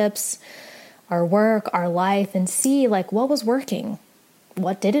relationships, our work, our life, and see like what was working,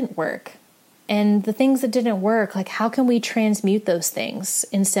 what didn't work, and the things that didn't work, like how can we transmute those things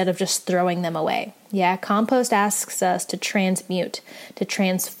instead of just throwing them away? Yeah, compost asks us to transmute, to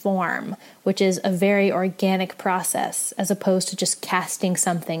transform, which is a very organic process as opposed to just casting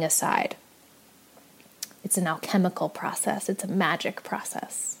something aside. It's an alchemical process. It's a magic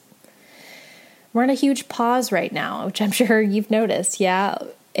process. We're in a huge pause right now, which I'm sure you've noticed, yeah?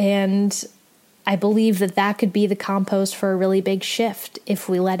 And I believe that could be the compost for a really big shift if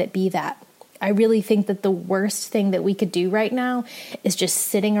we let it be that. I really think that the worst thing that we could do right now is just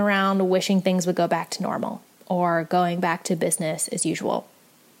sitting around wishing things would go back to normal or going back to business as usual.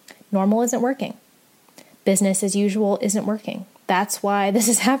 Normal isn't working. Business as usual isn't working. That's why this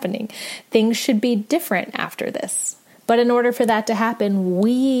is happening. Things should be different after this. But in order for that to happen,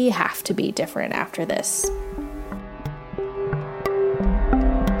 we have to be different after this.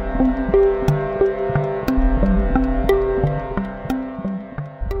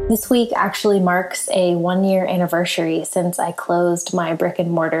 This week actually marks a 1-year anniversary since I closed my brick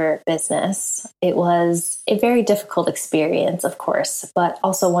and mortar business. It was a very difficult experience, of course, but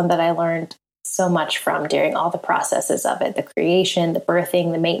also one that I learned so much from during all the processes of it, the creation, the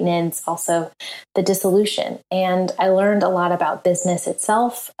birthing, the maintenance, also the dissolution. And I learned a lot about business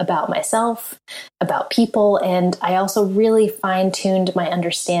itself, about myself, about people. And I also really fine-tuned my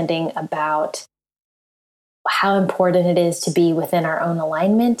understanding about how important it is to be within our own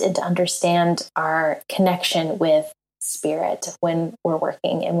alignment and to understand our connection with spirit when we're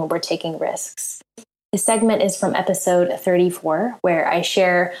working and when we're taking risks. This segment is from episode 34, where I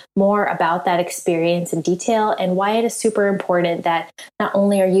share more about that experience in detail and why it is super important that not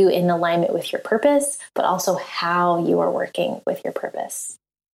only are you in alignment with your purpose, but also how you are working with your purpose.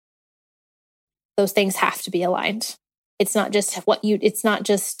 Those things have to be aligned. It's not just what you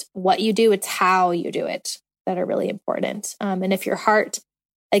do, it's how you do it that are really important. And if your heart,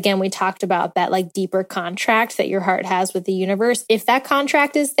 again, we talked about that like deeper contract that your heart has with the universe, if that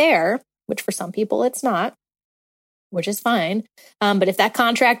contract is there, which for some people it's not, which is fine. But if that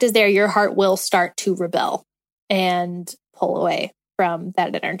contract is there, your heart will start to rebel and pull away from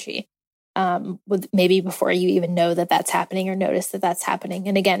that energy. With maybe before you even know that that's happening or notice that that's happening.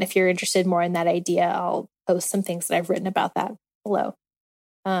 And again, if you're interested more in that idea, I'll post some things that I've written about that below.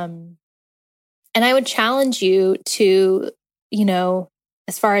 And I would challenge you to,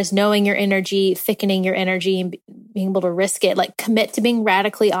 as far as knowing your energy, thickening your energy and being able to risk it, like commit to being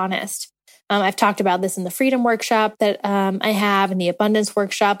radically honest. I've talked about this in the Freedom Workshop that I have and the Abundance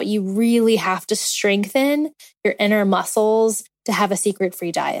Workshop, but you really have to strengthen your inner muscles to have a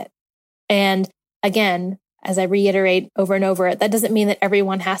secret-free diet. And again, as I reiterate over and over, that doesn't mean that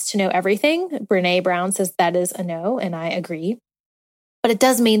everyone has to know everything. Brené Brown says that is a no, and I agree. But it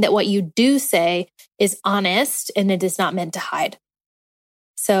does mean that what you do say is honest and it is not meant to hide.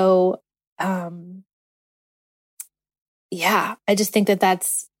 So, I just think that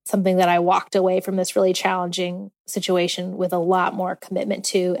that's something that I walked away from this really challenging situation with a lot more commitment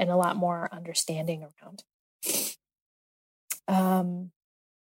to and a lot more understanding around.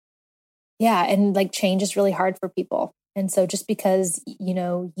 And like change is really hard for people. And so just because,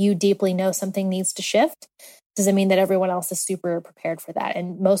 you deeply know something needs to shift doesn't mean that everyone else is super prepared for that.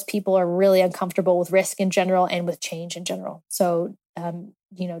 And most people are really uncomfortable with risk in general and with change in general. So,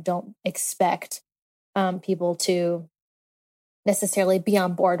 don't expect people to necessarily be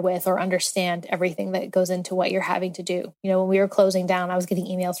on board with or understand everything that goes into what you're having to do. When we were closing down, I was getting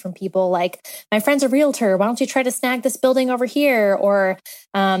emails from people like, my friend's a realtor. Why don't you try to snag this building over here? Or,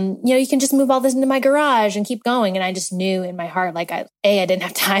 you can just move all this into my garage and keep going. And I just knew in my heart, like, I didn't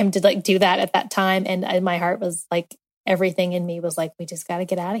have time to do that at that time. And my heart was like, everything in me was like, we just got to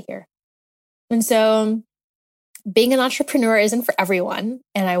get out of here. And so being an entrepreneur isn't for everyone.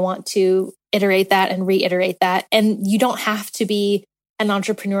 And I want to iterate that and reiterate that. And you don't have to be an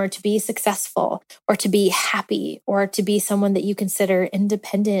entrepreneur to be successful or to be happy or to be someone that you consider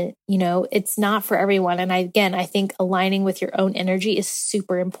independent. It's not for everyone. And I think aligning with your own energy is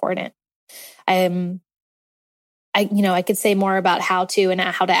super important. I could say more about how to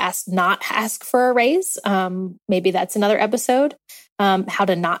not ask for a raise. Maybe that's another episode. How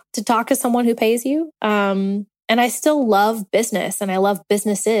to not to talk to someone who pays you. And I still love business and I love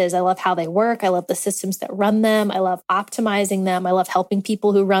businesses. I love how they work. I love the systems that run them. I love optimizing them. I love helping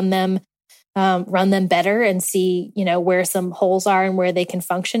people who run them better and see, where some holes are and where they can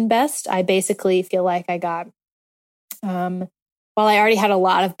function best. I basically feel like I got, while I already had a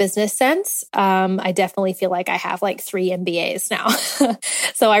lot of business sense, I definitely feel like I have like 3 MBAs now.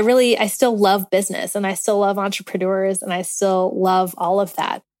 So I still love business and I still love entrepreneurs and I still love all of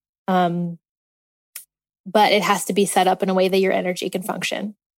that. But it has to be set up in a way that your energy can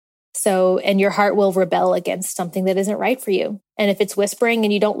function. So, and your heart will rebel against something that isn't right for you. And if it's whispering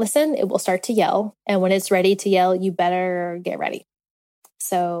and you don't listen, it will start to yell. And when it's ready to yell, you better get ready.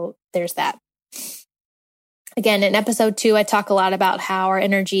 So there's that. Again, in episode 2, I talk a lot about how our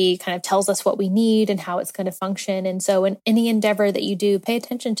energy kind of tells us what we need and how it's going to function. And so in any endeavor that you do, pay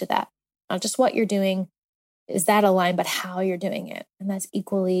attention to that. Not just what you're doing, is that aligned, but how you're doing it. And that's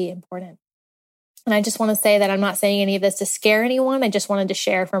equally important. And I just want to say that I'm not saying any of this to scare anyone. I just wanted to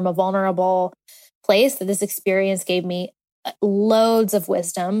share from a vulnerable place that this experience gave me loads of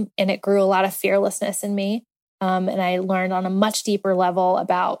wisdom and it grew a lot of fearlessness in me. And I learned on a much deeper level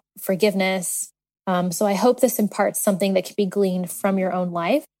about forgiveness. So I hope this imparts something that can be gleaned from your own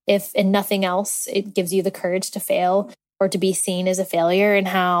life. If in nothing else, it gives you the courage to fail or to be seen as a failure and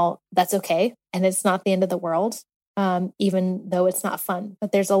how that's okay. And it's not the end of the world, even though it's not fun.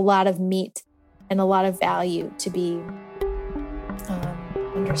 But there's a lot of meat and a lot of value to be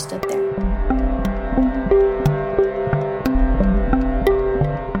understood there.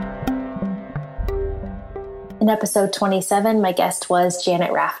 In episode 27, my guest was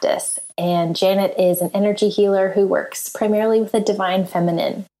Janet Raftis, and Janet is an energy healer who works primarily with the divine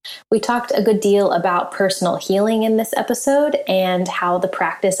feminine. We talked a good deal about personal healing in this episode and how the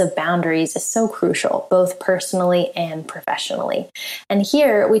practice of boundaries is so crucial, both personally and professionally. And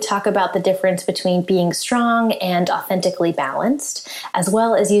here we talk about the difference between being strong and authentically balanced, as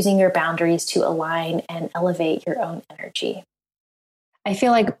well as using your boundaries to align and elevate your own energy. I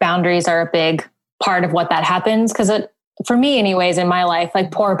feel like boundaries are a big part of what that happens because for me anyways, in my life,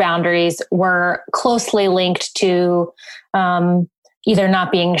 like poor boundaries were closely linked to either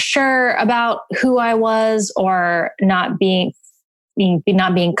not being sure about who I was or not being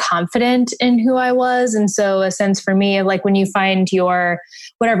confident in who I was. And so a sense for me of like when you find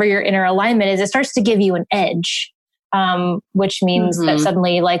whatever your inner alignment is, it starts to give you an edge, which means that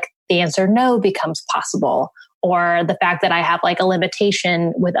suddenly like the answer no becomes possible. Or the fact that I have like a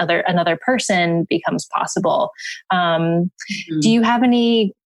limitation with another person becomes possible. Do you have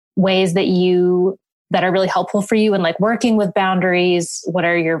any ways that are really helpful for you in like working with boundaries? What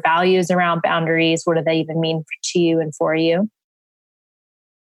are your values around boundaries? What do they even mean to you and for you?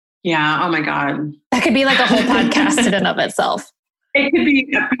 Yeah. Oh my God. That could be like a whole podcast in and of itself. It could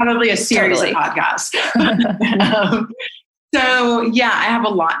be probably a series of podcasts. So yeah, I have a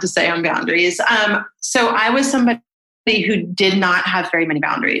lot to say on boundaries. So I was somebody who did not have very many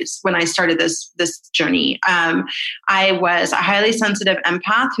boundaries when I started this journey. I was a highly sensitive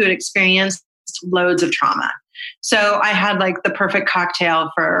empath who had experienced loads of trauma. So I had like the perfect cocktail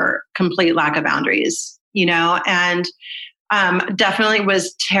for complete lack of boundaries, and definitely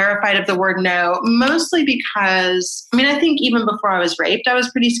was terrified of the word no, mostly because, I think even before I was raped, I was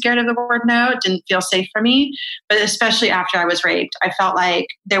pretty scared of the word no. It didn't feel safe for me. But especially after I was raped, I felt like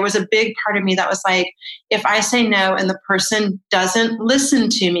there was a big part of me that was like, if I say no and the person doesn't listen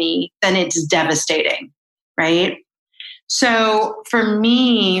to me, then it's devastating, right? So for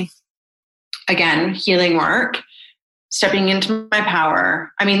me, again, healing work, stepping into my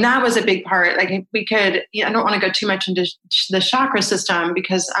power. I mean, that was a big part. Like we could, I don't want to go too much into the chakra system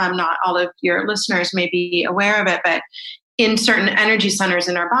because not all of your listeners may be aware of it, but in certain energy centers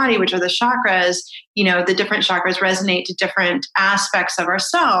in our body, which are the chakras, the different chakras resonate to different aspects of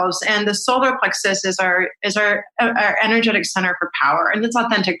ourselves. And the solar plexus is our energetic center for power, and it's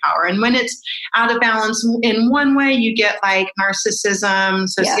authentic power. And when it's out of balance in one way, you get like narcissism,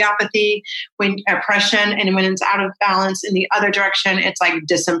 sociopathy, when oppression, and when it's out of balance in the other direction, it's like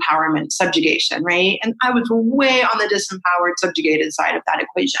disempowerment, subjugation, right? And I was way on the disempowered, subjugated side of that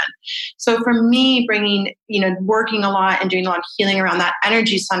equation. So for me, bringing, working a lot and doing a lot of healing around that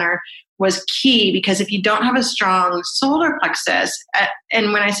energy center was key, because if you don't have a strong solar plexus,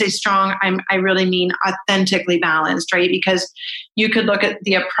 and when I say strong, I really mean authentically balanced, right? Because you could look at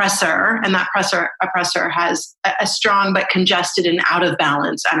the oppressor, and that oppressor has a strong but congested and out of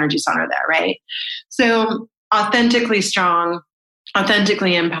balance energy center there, right? So authentically strong,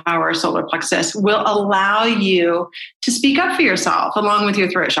 authentically empower solar plexus will allow you to speak up for yourself along with your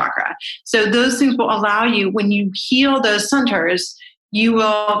throat chakra. So those things will allow you, when you heal those centers, you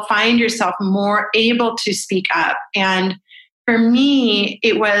will find yourself more able to speak up. And for me,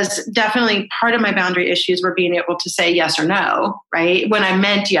 it was definitely part of my boundary issues were being able to say yes or no, right? When I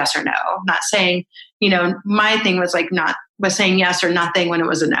meant yes or no, not saying, my thing was was saying yes or nothing when it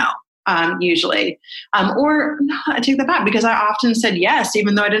was a no, usually. Or no, I take that back, because I often said yes,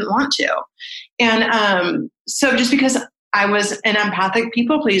 even though I didn't want to. And so just because I was an empathic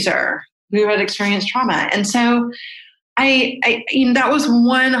people pleaser who had experienced trauma. And so I that was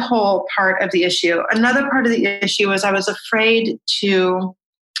one whole part of the issue. Another part of the issue was I was afraid to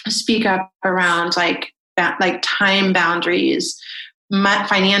speak up around like time boundaries,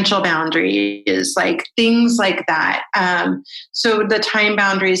 financial boundaries, like things like that. So the time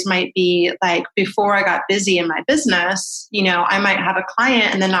boundaries might be like before I got busy in my business, I might have a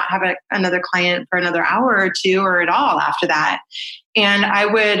client and then not have another client for another hour or two or at all after that. And I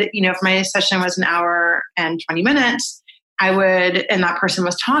would, if my session was an hour and 20 minutes, and that person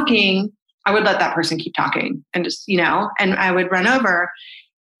was talking, I would let that person keep talking and just, and I would run over.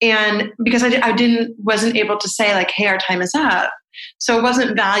 And because I wasn't able to say like, hey, our time is up. So I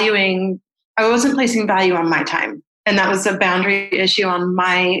wasn't placing value on my time. And that was a boundary issue on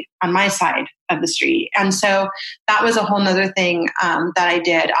my side of the street. And so that was a whole nother thing that I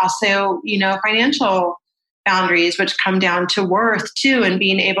did. Also, financial boundaries, which come down to worth too, and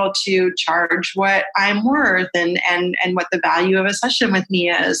being able to charge what I'm worth and what the value of a session with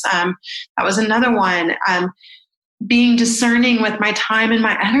me is. That was another one. Being discerning with my time and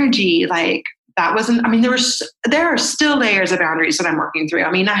my energy, like that wasn't, there are still layers of boundaries that I'm working through.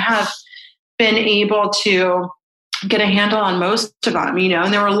 I have been able to get a handle on most of them,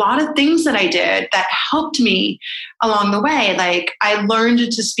 and there were a lot of things that I did that helped me along the way. Like I learned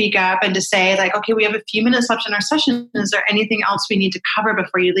to speak up and to say like, okay, we have a few minutes left in our session. Is there anything else we need to cover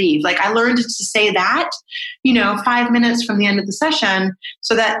before you leave? Like I learned to say that, 5 minutes from the end of the session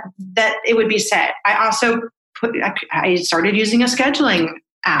so that it would be said. I also I started using a scheduling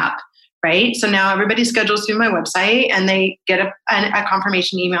app. Right. So now everybody schedules through my website and they get a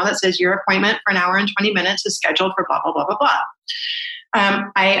confirmation email that says your appointment for an hour and 20 minutes is scheduled for blah, blah, blah, blah, blah.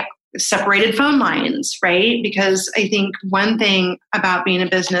 I separated phone lines, right? Because I think one thing about being a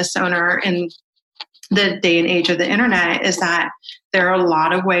business owner in the day and age of the internet is that there are a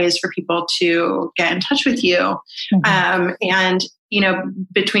lot of ways for people to get in touch with you. Mm-hmm. And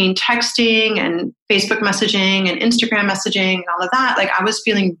between texting and Facebook messaging and Instagram messaging and all of that, like I was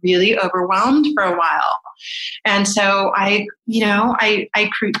feeling really overwhelmed for a while. And so the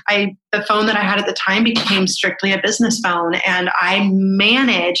phone that I had at the time became strictly a business phone, and I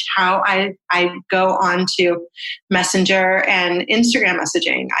manage how I go on to Messenger and Instagram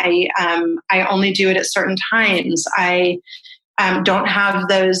messaging. I only do it at certain times. I don't have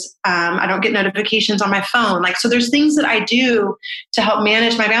those, I don't get notifications on my phone. So there's things that I do to help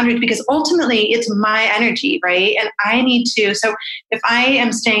manage my boundaries, because ultimately it's my energy, right? And I need to, so if I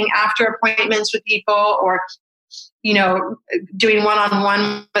am staying after appointments with people or, doing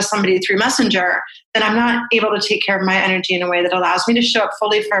one-on-one with somebody through Messenger, then I'm not able to take care of my energy in a way that allows me to show up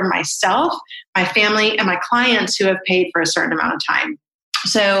fully for myself, my family, and my clients who have paid for a certain amount of time.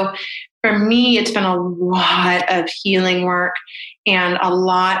 So for me, it's been a lot of healing work and a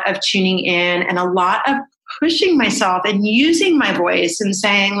lot of tuning in and a lot of pushing myself and using my voice and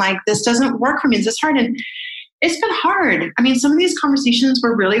saying like, this doesn't work for me. This is hard. And it's been hard. Some of these conversations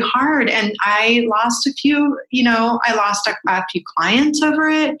were really hard, and I lost a few, I lost a few clients over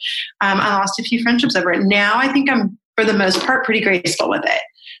it. I lost a few friendships over it. Now I think I'm, for the most part, pretty graceful with it,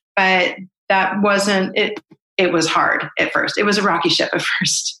 but that wasn't it. it was hard at first. It was a rocky ship at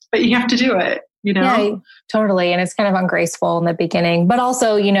first, but you have to do it, you know? Yeah, totally. And it's kind of ungraceful in the beginning, but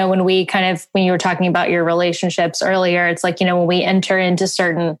also, you know, when you were talking about your relationships earlier, it's like, you know, when we enter into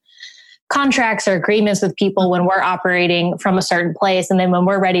certain contracts or agreements with people, when we're operating from a certain place, and then when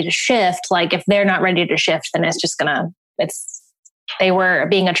we're ready to shift, like if they're not ready to shift, then they were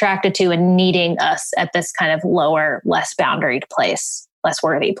being attracted to and needing us at this kind of lower, less boundaried place, less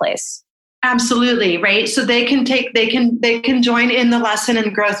worthy place. Absolutely. Right. So they can join in the lesson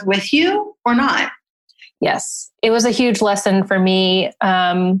and growth with you or not. Yes. It was a huge lesson for me.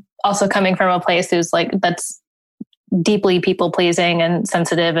 Also coming from a place that's deeply people pleasing and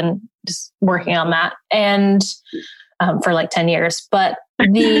sensitive, and just working on that. And, for like 10 years, but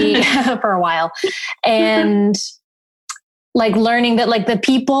for a while. And like learning that like the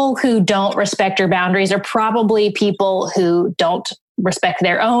people who don't respect your boundaries are probably people who don't respect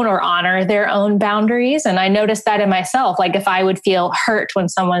their own or honor their own boundaries. And I noticed that in myself. Like if I would feel hurt when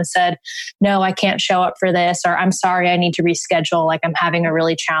someone said, no, I can't show up for this, or I'm sorry, I need to reschedule. Like I'm having a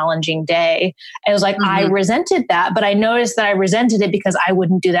really challenging day. It was like, I resented that, but I noticed that I resented it because I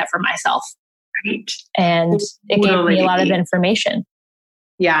wouldn't do that for myself. Right. And it gave me a lot of information.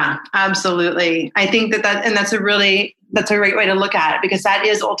 Yeah, absolutely. I think that's a great way to look at it, because that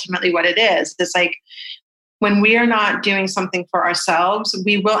is ultimately what it is. It's like when we are not doing something for ourselves,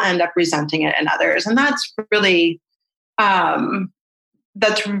 we will end up resenting it in others. And that's really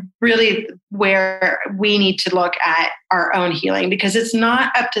where we need to look at our own healing, because it's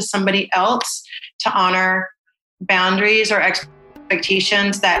not up to somebody else to honor boundaries or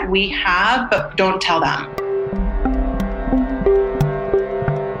expectations that we have, but don't tell them.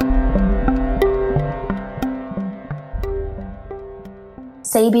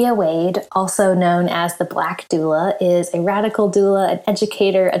 Sabia Wade, also known as the Black Doula, is a radical doula, an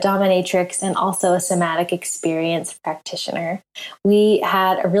educator, a dominatrix, and also a somatic experience practitioner. We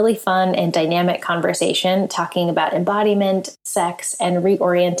had a really fun and dynamic conversation talking about embodiment, sex, and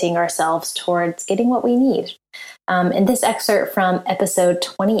reorienting ourselves towards getting what we need. In this excerpt from episode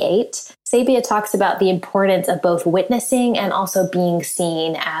 28, Sabia talks about the importance of both witnessing and also being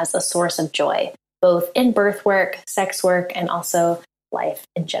seen as a source of joy, both in birth work, sex work, and also life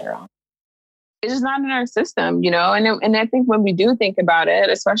in general. It's just not in our system, you know? And I think when we do think about it,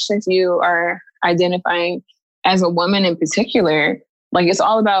 especially if you are identifying as a woman in particular, like it's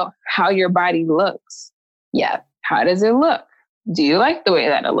all about how your body looks. Yeah. How does it look? Do you like the way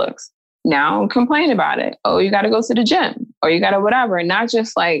that it looks? Now complain about it. Oh, you got to go to the gym, or you got to whatever. Not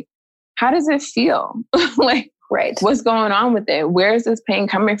just like, how does it feel? Like, right. What's going on with it? Where is this pain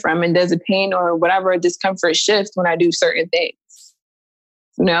coming from? And does the pain or whatever discomfort shift when I do certain things?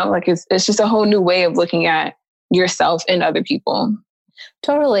 You know, like it's just a whole new way of looking at yourself and other people.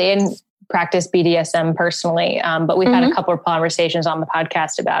 Totally. And practice BDSM personally. But we've had a couple of conversations on the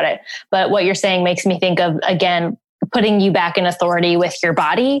podcast about it. But what you're saying makes me think of, again, putting you back in authority with your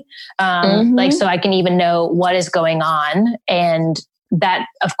body. Like, so I can even know what is going on. And that,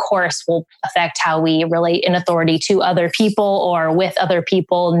 of course, will affect how we relate in authority to other people or with other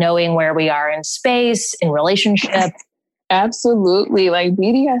people, knowing where we are in space, in relationship. Absolutely. Like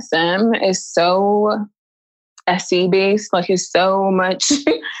BDSM is so SE based, like it's so much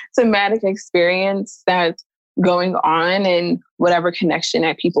somatic experience that's going on in whatever connection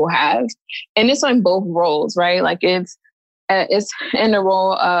that people have. And it's on both roles, right? Like it's in the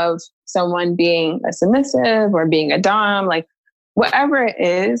role of someone being a submissive or being a dom, like whatever it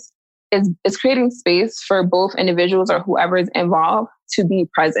is, it's creating space for both individuals or whoever is involved to be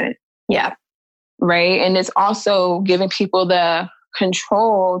present. Yeah. Right. And it's also giving people the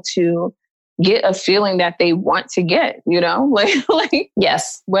control to get a feeling that they want to get, you know, like,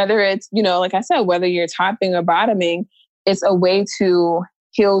 yes, whether it's, you know, like I said, whether you're topping or bottoming, it's a way to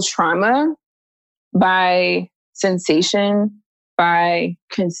heal trauma by sensation, by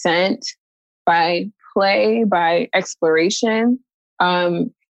consent, by play, by exploration.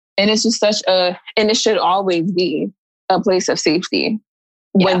 And it's just and it should always be a place of safety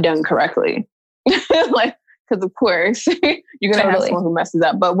when done correctly. Like, because of course you're going to have someone who messes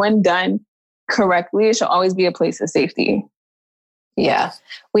up, but when done correctly, it should always be a place of safety. Yeah.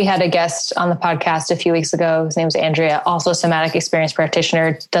 We had a guest on the podcast a few weeks ago. His name was Andrea, also a somatic experience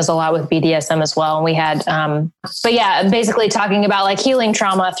practitioner, does a lot with BDSM as well. And we had, but yeah, basically talking about like healing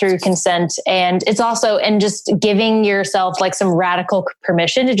trauma through consent. And it's also, and just giving yourself like some radical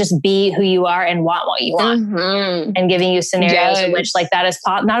permission to just be who you are and want what you want, and giving you scenarios in which like that is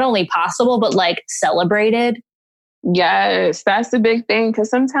not only possible, but like celebrated. Yes, that's the big thing. Because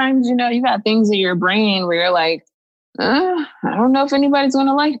sometimes, you know, you got things in your brain where you're like, I don't know if anybody's going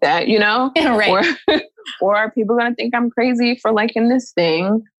to like that, you know? Yeah, right. Or are people going to think I'm crazy for liking this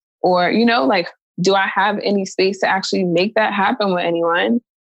thing? Or, you know, like, do I have any space to actually make that happen with anyone?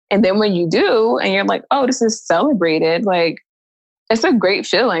 And then when you do, and you're like, oh, this is celebrated, like, it's a great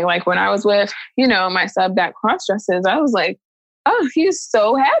feeling. Like when I was with, you know, my sub that cross dresses, I was like, oh, he's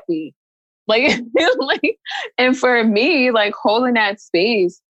so happy. Like, and for me, like holding that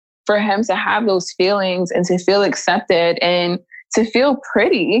space for him to have those feelings and to feel accepted and to feel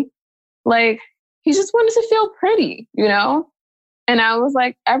pretty, like he just wanted to feel pretty, you know? And I was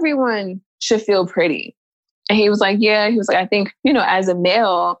like, everyone should feel pretty. And he was like, yeah, he was like, I think, you know, as a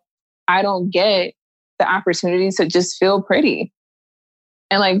male, I don't get the opportunity to just feel pretty.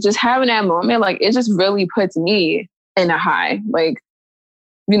 And like just having that moment, like it just really puts me in a high. Like,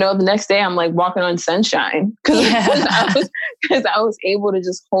 you know, the next day I'm like walking on sunshine because I was able to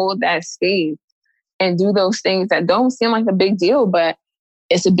just hold that space and do those things that don't seem like a big deal, but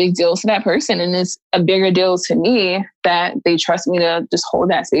it's a big deal to that person. And it's a bigger deal to me that they trust me to just hold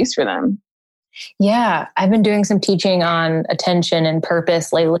that space for them. Yeah, I've been doing some teaching on attention and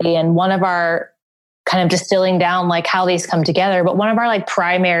purpose lately. And one of our kind of distilling down like how these come together, but one of our like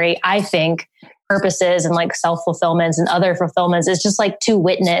primary, I think, purposes and like self-fulfillments and other fulfillments is just like to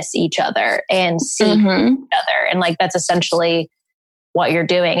witness each other and see each other. And like, that's essentially what you're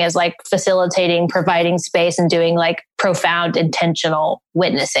doing is like facilitating, providing space and doing like profound, intentional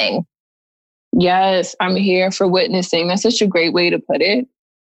witnessing. Yes, I'm here for witnessing. That's such a great way to put it.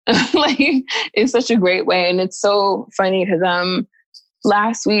 Like, it's such a great way. And it's so funny because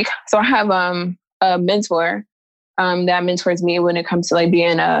last week, so I have a mentor that mentors me when it comes to like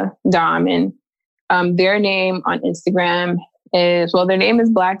being a dom, and their name on Instagram is, well, their name is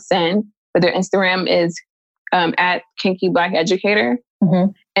Black Sen, but their Instagram is at Kinky Black Educator.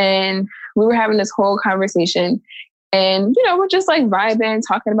 Mm-hmm. And we were having this whole conversation, and you know, we're just like vibing,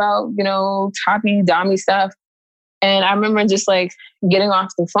 talking about, you know, toppy dommy stuff. And I remember just like getting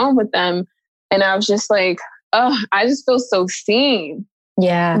off the phone with them, and I was just like, oh, I just feel so seen.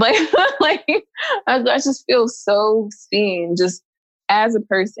 Yeah. Like I just feel so seen just as a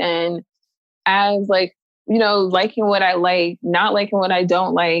person, as like, you know, liking what I like, not liking what I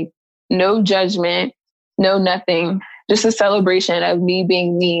don't like, no judgment, no nothing, just a celebration of me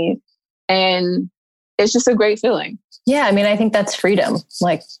being me. And it's just a great feeling. Yeah. I mean, I think that's freedom.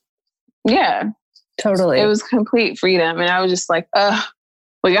 Like, yeah, totally. It was complete freedom. And I was just like,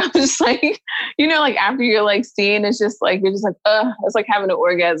 like, I was just like, you know, like after you're like seeing, it's just like, you're just like, it's like having an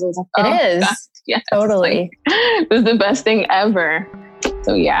orgasm. It's like, it is. God, yes, totally. Like, it was the best thing ever.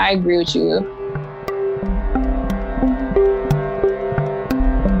 So yeah, I agree with you.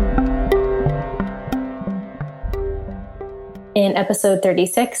 In episode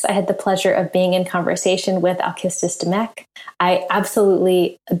 36, I had the pleasure of being in conversation with Alkistis Demek. I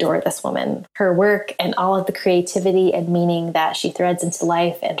absolutely adore this woman, her work, and all of the creativity and meaning that she threads into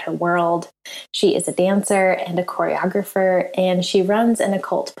life and her world. She is a dancer and a choreographer, and she runs an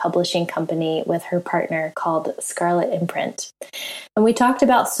occult publishing company with her partner called Scarlet Imprint. And we talked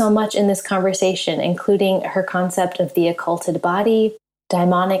about so much in this conversation, including her concept of the occulted body,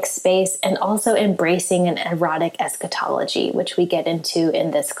 daimonic space, and also embracing an erotic eschatology, which we get into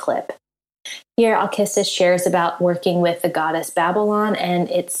in this clip. Here, Alkistis shares about working with the goddess Babylon and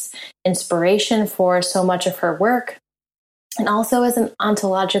its inspiration for so much of her work, and also as an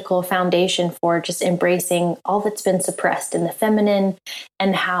ontological foundation for just embracing all that's been suppressed in the feminine,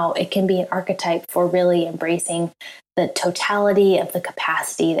 and how it can be an archetype for really embracing the totality of the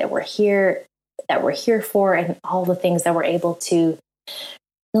capacity that we're here for, and all the things that we're able to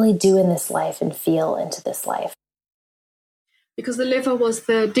really do in this life and feel into this life. Because the liver was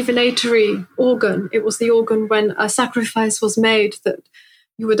the divinatory organ. It was the organ when a sacrifice was made that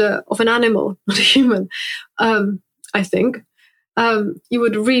you would, of an animal, not a human, I think. You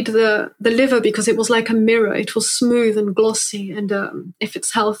would read the liver because it was like a mirror. It was smooth and glossy, and if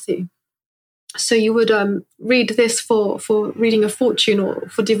it's healthy. So you would read this for reading a fortune or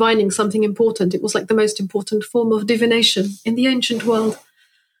for divining something important. It was like the most important form of divination in the ancient world.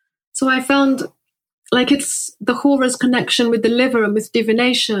 So I found like it's the Horus connection with the liver and with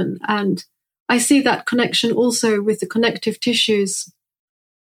divination. And I see that connection also with the connective tissues.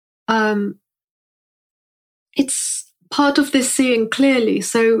 It's part of this seeing clearly.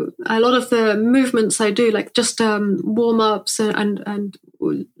 So a lot of the movements I do, like just warm-ups and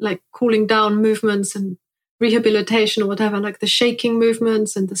like cooling down movements and rehabilitation or whatever, like the shaking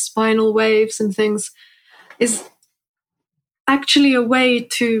movements and the spinal waves and things, is actually a way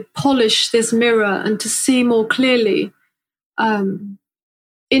to polish this mirror and to see more clearly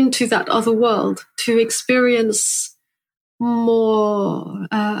into that other world, to experience more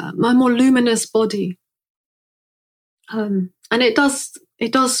luminous body, and it does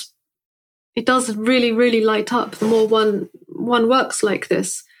really, really light up the more one works like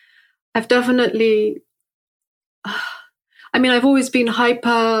this. I've definitely, I've always been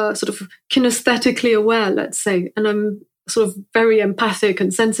hyper sort of kinesthetically aware, let's say, and I'm sort of very empathic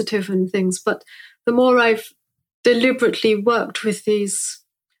and sensitive and things. But the more I've deliberately worked with these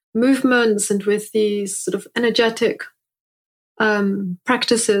movements and with these sort of energetic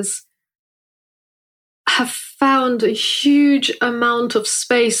practices, have found a huge amount of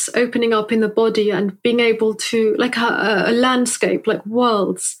space opening up in the body and being able to, like a landscape, like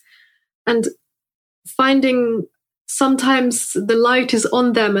worlds, and finding sometimes the light is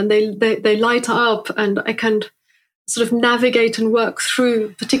on them and they light up, and I can sort of navigate and work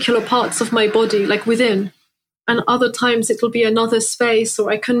through particular parts of my body, like within. And other times it will be another space,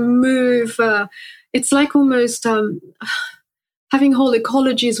 or I can move. It's like almost having whole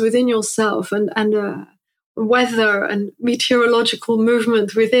ecologies within yourself, and weather and meteorological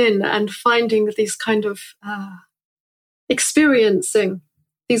movement within, and finding these kind of experiencing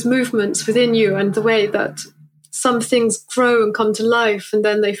these movements within you, and the way that some things grow and come to life and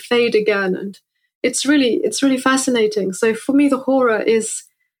then they fade again. And it's really fascinating. So for me, the hora is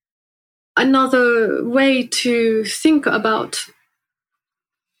another way to think about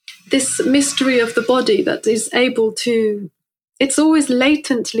this mystery of the body that is able to, it's always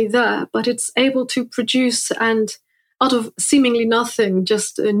latently there, but it's able to produce, and out of seemingly nothing,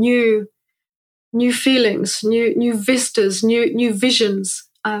 just new feelings, new vistas, new visions.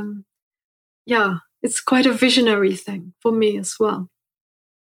 It's quite a visionary thing for me as well.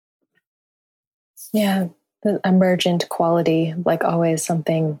 Yeah, the emergent quality, like always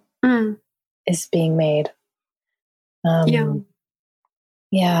something is being made.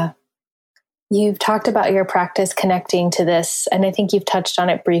 Yeah. You've talked about your practice connecting to this, and I think you've touched on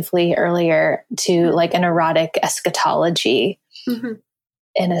it briefly earlier, to like an erotic eschatology,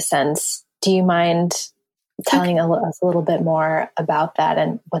 in a sense. Do you mind telling us a little bit more about that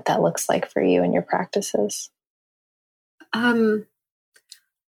and what that looks like for you and your practices? I'm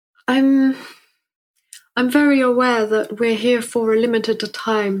very aware that we're here for a limited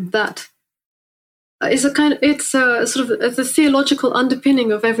time. That is it's a sort of the theological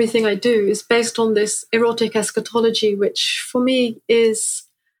underpinning of everything I do is based on this erotic eschatology, which for me is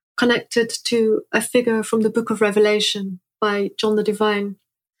connected to a figure from the Book of Revelation by John the Divine,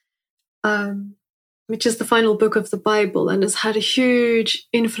 which is the final book of the Bible, and has had a huge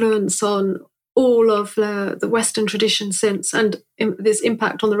influence on all of the Western tradition since, and this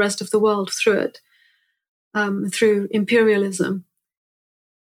impact on the rest of the world through it, through imperialism.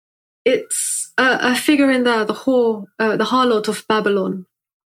 It's a figure in there, the harlot of Babylon,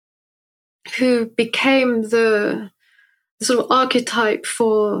 who became the sort of archetype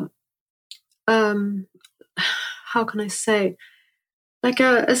for, how can I say, like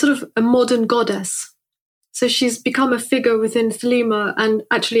a sort of a modern goddess. So she's become a figure within Thelema, and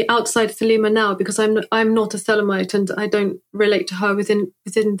actually outside Thelema now, because I'm not a Thelemite and I don't relate to her within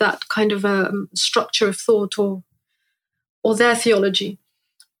that kind of a structure of thought or their theology.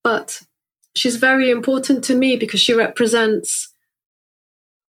 But she's very important to me because she represents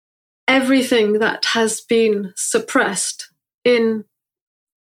everything that has been suppressed in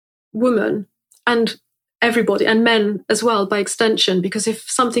women and everybody, and men as well by extension, because if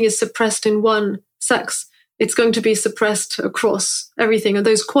something is suppressed in one sex, it's going to be suppressed across everything. And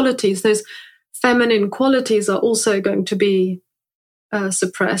those qualities, those feminine qualities, are also going to be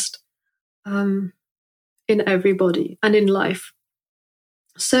suppressed in everybody and in life.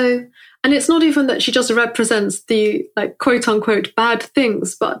 So, and it's not even that she just represents the like quote unquote bad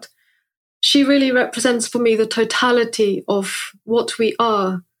things, but she really represents for me the totality of what we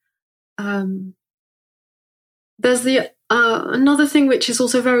are. There's the another thing which is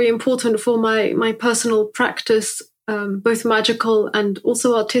also very important for my personal practice, both magical and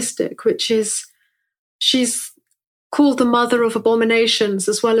also artistic, which is she's called the mother of abominations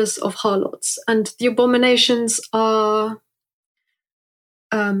as well as of harlots. And the abominations are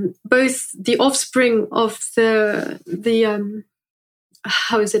both the offspring of the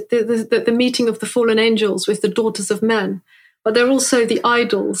meeting of the fallen angels with the daughters of men, but they're also the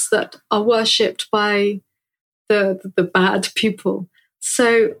idols that are worshipped by the bad people.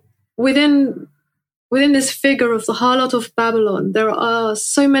 So within this figure of the harlot of Babylon, there are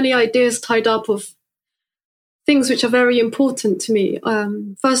so many ideas tied up of things which are very important to me.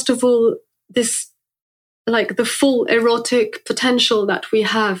 First of all, this, like the full erotic potential that we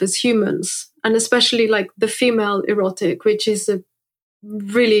have as humans, and especially like the female erotic, which is a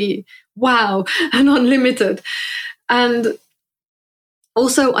really wow and unlimited. And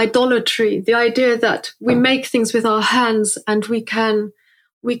also idolatry, the idea that we make things with our hands and we can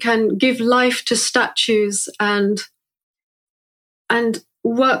give life to statues and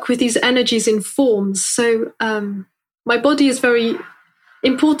work with these energies in forms. So my body is very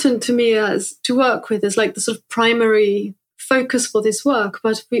important to me as to work with, as like the sort of primary focus for this work.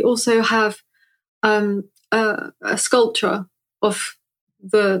 But we also have a sculpture of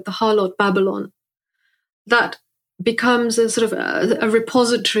the harlot Babylon that becomes a sort of a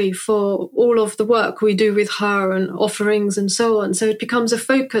repository for all of the work we do with her and offerings and so on. So it becomes a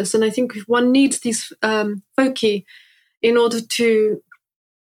focus. And I think one needs these foci in order to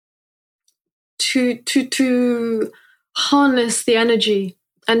harness the energy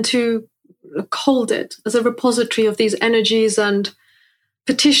and to hold it as a repository of these energies and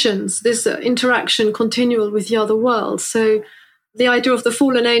petitions, this interaction continual with the other world. So the idea of the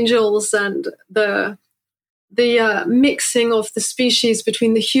fallen angels and the mixing of the species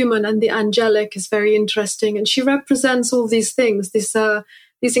between the human and the angelic is very interesting. And she represents all these things, these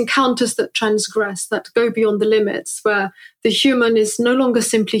encounters that transgress, that go beyond the limits, where the human is no longer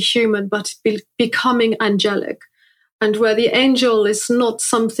simply human, but becoming angelic. And where the angel is not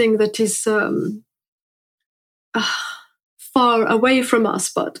something that is far away from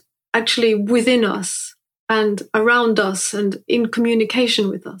us, but actually within us and around us and in communication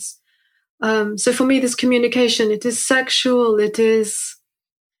with us. So for me, this communication, it is sexual, it is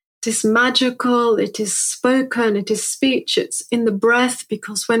magical, it is spoken, it is speech, it's in the breath,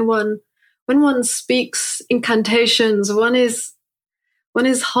 because when one speaks incantations, one is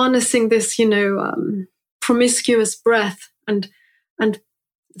harnessing this, promiscuous breath and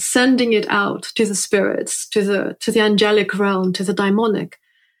sending it out to the spirits, to the angelic realm, to the daimonic.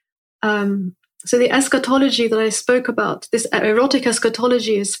 So the eschatology that I spoke about, this erotic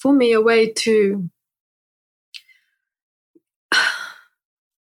eschatology, is for me a way to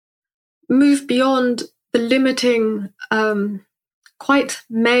move beyond the limiting, quite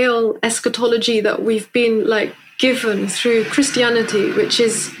male eschatology that we've been given through Christianity, which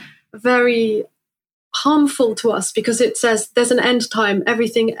is very harmful to us because it says there's an end time,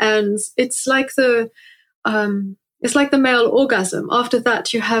 everything ends. It's like the male orgasm. After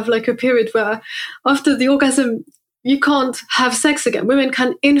that, you have a period where after the orgasm, you can't have sex again. Women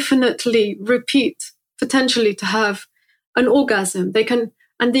can infinitely repeat, potentially, to have an orgasm. They can,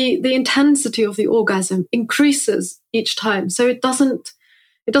 and the intensity of the orgasm increases each time. So it doesn't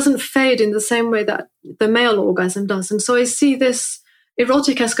fade in the same way that the male orgasm does. And so I see this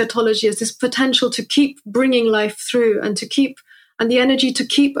erotic eschatology as this potential to keep bringing life through and the energy to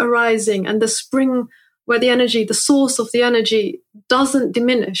keep arising, and the spring where the source of the energy doesn't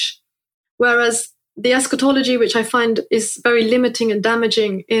diminish. Whereas the eschatology, which I find is very limiting and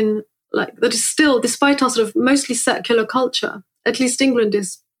damaging that is still, despite our sort of mostly secular culture, at least England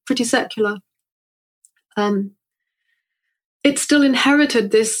is pretty secular, it still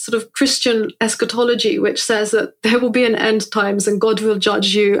inherited this sort of Christian eschatology, which says that there will be an end times and God will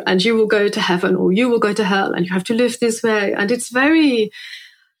judge you and you will go to heaven or you will go to hell and you have to live this way. And it's very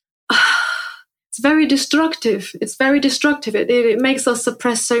destructive. It's very destructive. It makes us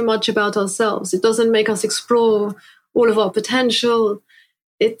suppress so much about ourselves. It doesn't make us explore all of our potential.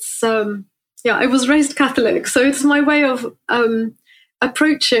 It's, I was raised Catholic, so it's my way of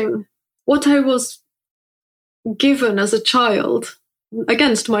approaching what I was given as a child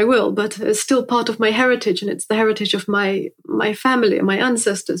against my will, but it's still part of my heritage, and it's the heritage of my family and my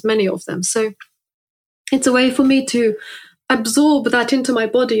ancestors, many of them. So it's a way for me to absorb that into my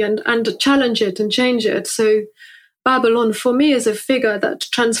body and challenge it and change it. So Babylon for me is a figure that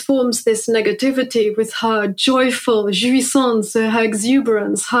transforms this negativity with her joyful jouissance, her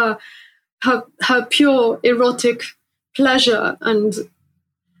exuberance, her pure erotic pleasure and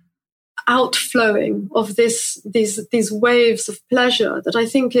outflowing of these waves of pleasure that I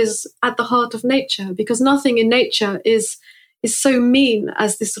think is at the heart of nature, because nothing in nature is so mean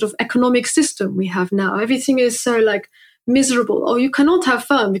as this sort of economic system we have now. Everything is so miserable. Oh, you cannot have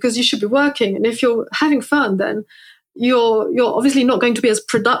fun because you should be working, and if you're having fun, then you're obviously not going to be as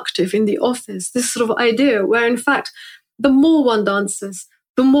productive in the office. This sort of idea where in fact the more one dances,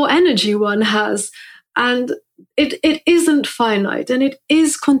 the more energy one has, and it isn't finite and it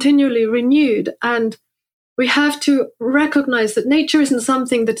is continually renewed. And we have to recognize that nature isn't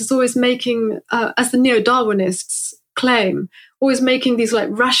something that is always making, as the neo-Darwinists claim, always making these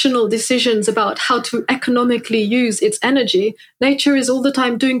rational decisions about how to economically use its energy. Nature is all the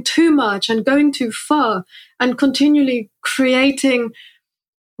time doing too much and going too far and continually creating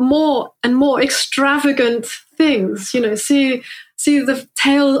more and more extravagant things. see the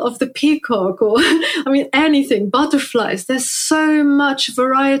tail of the peacock, or I mean, anything, butterflies. There's so much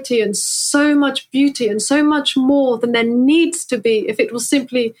variety and so much beauty and so much more than there needs to be if it was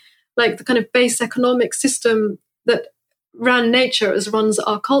simply like the kind of base economic system that ran nature as runs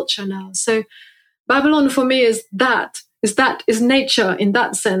our culture now. So Babylon for me is nature in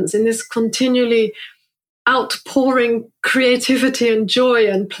that sense, in this continually outpouring creativity and joy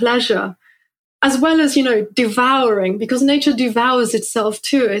and pleasure, as well as, devouring, because nature devours itself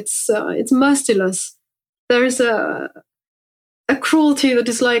too. It's merciless. There is a cruelty that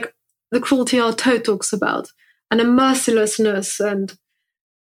is like the cruelty Artaud talks about, and a mercilessness,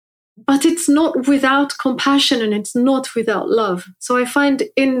 but it's not without compassion and it's not without love. So I find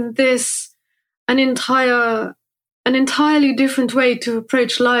in this an entirely different way to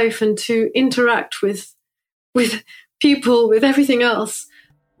approach life and to interact with people, with everything else.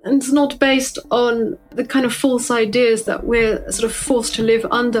 And it's not based on the kind of false ideas that we're sort of forced to live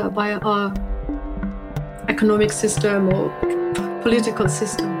under by our economic system or political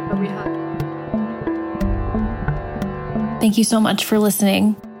system that we have. Thank you so much for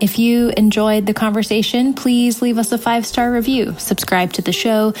listening. If you enjoyed the conversation, please leave us a 5-star review, subscribe to the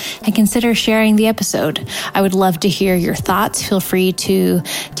show, and consider sharing the episode. I would love to hear your thoughts. Feel free to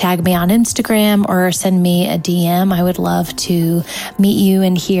tag me on Instagram or send me a DM. I would love to meet you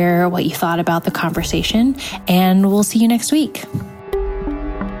and hear what you thought about the conversation, and we'll see you next week.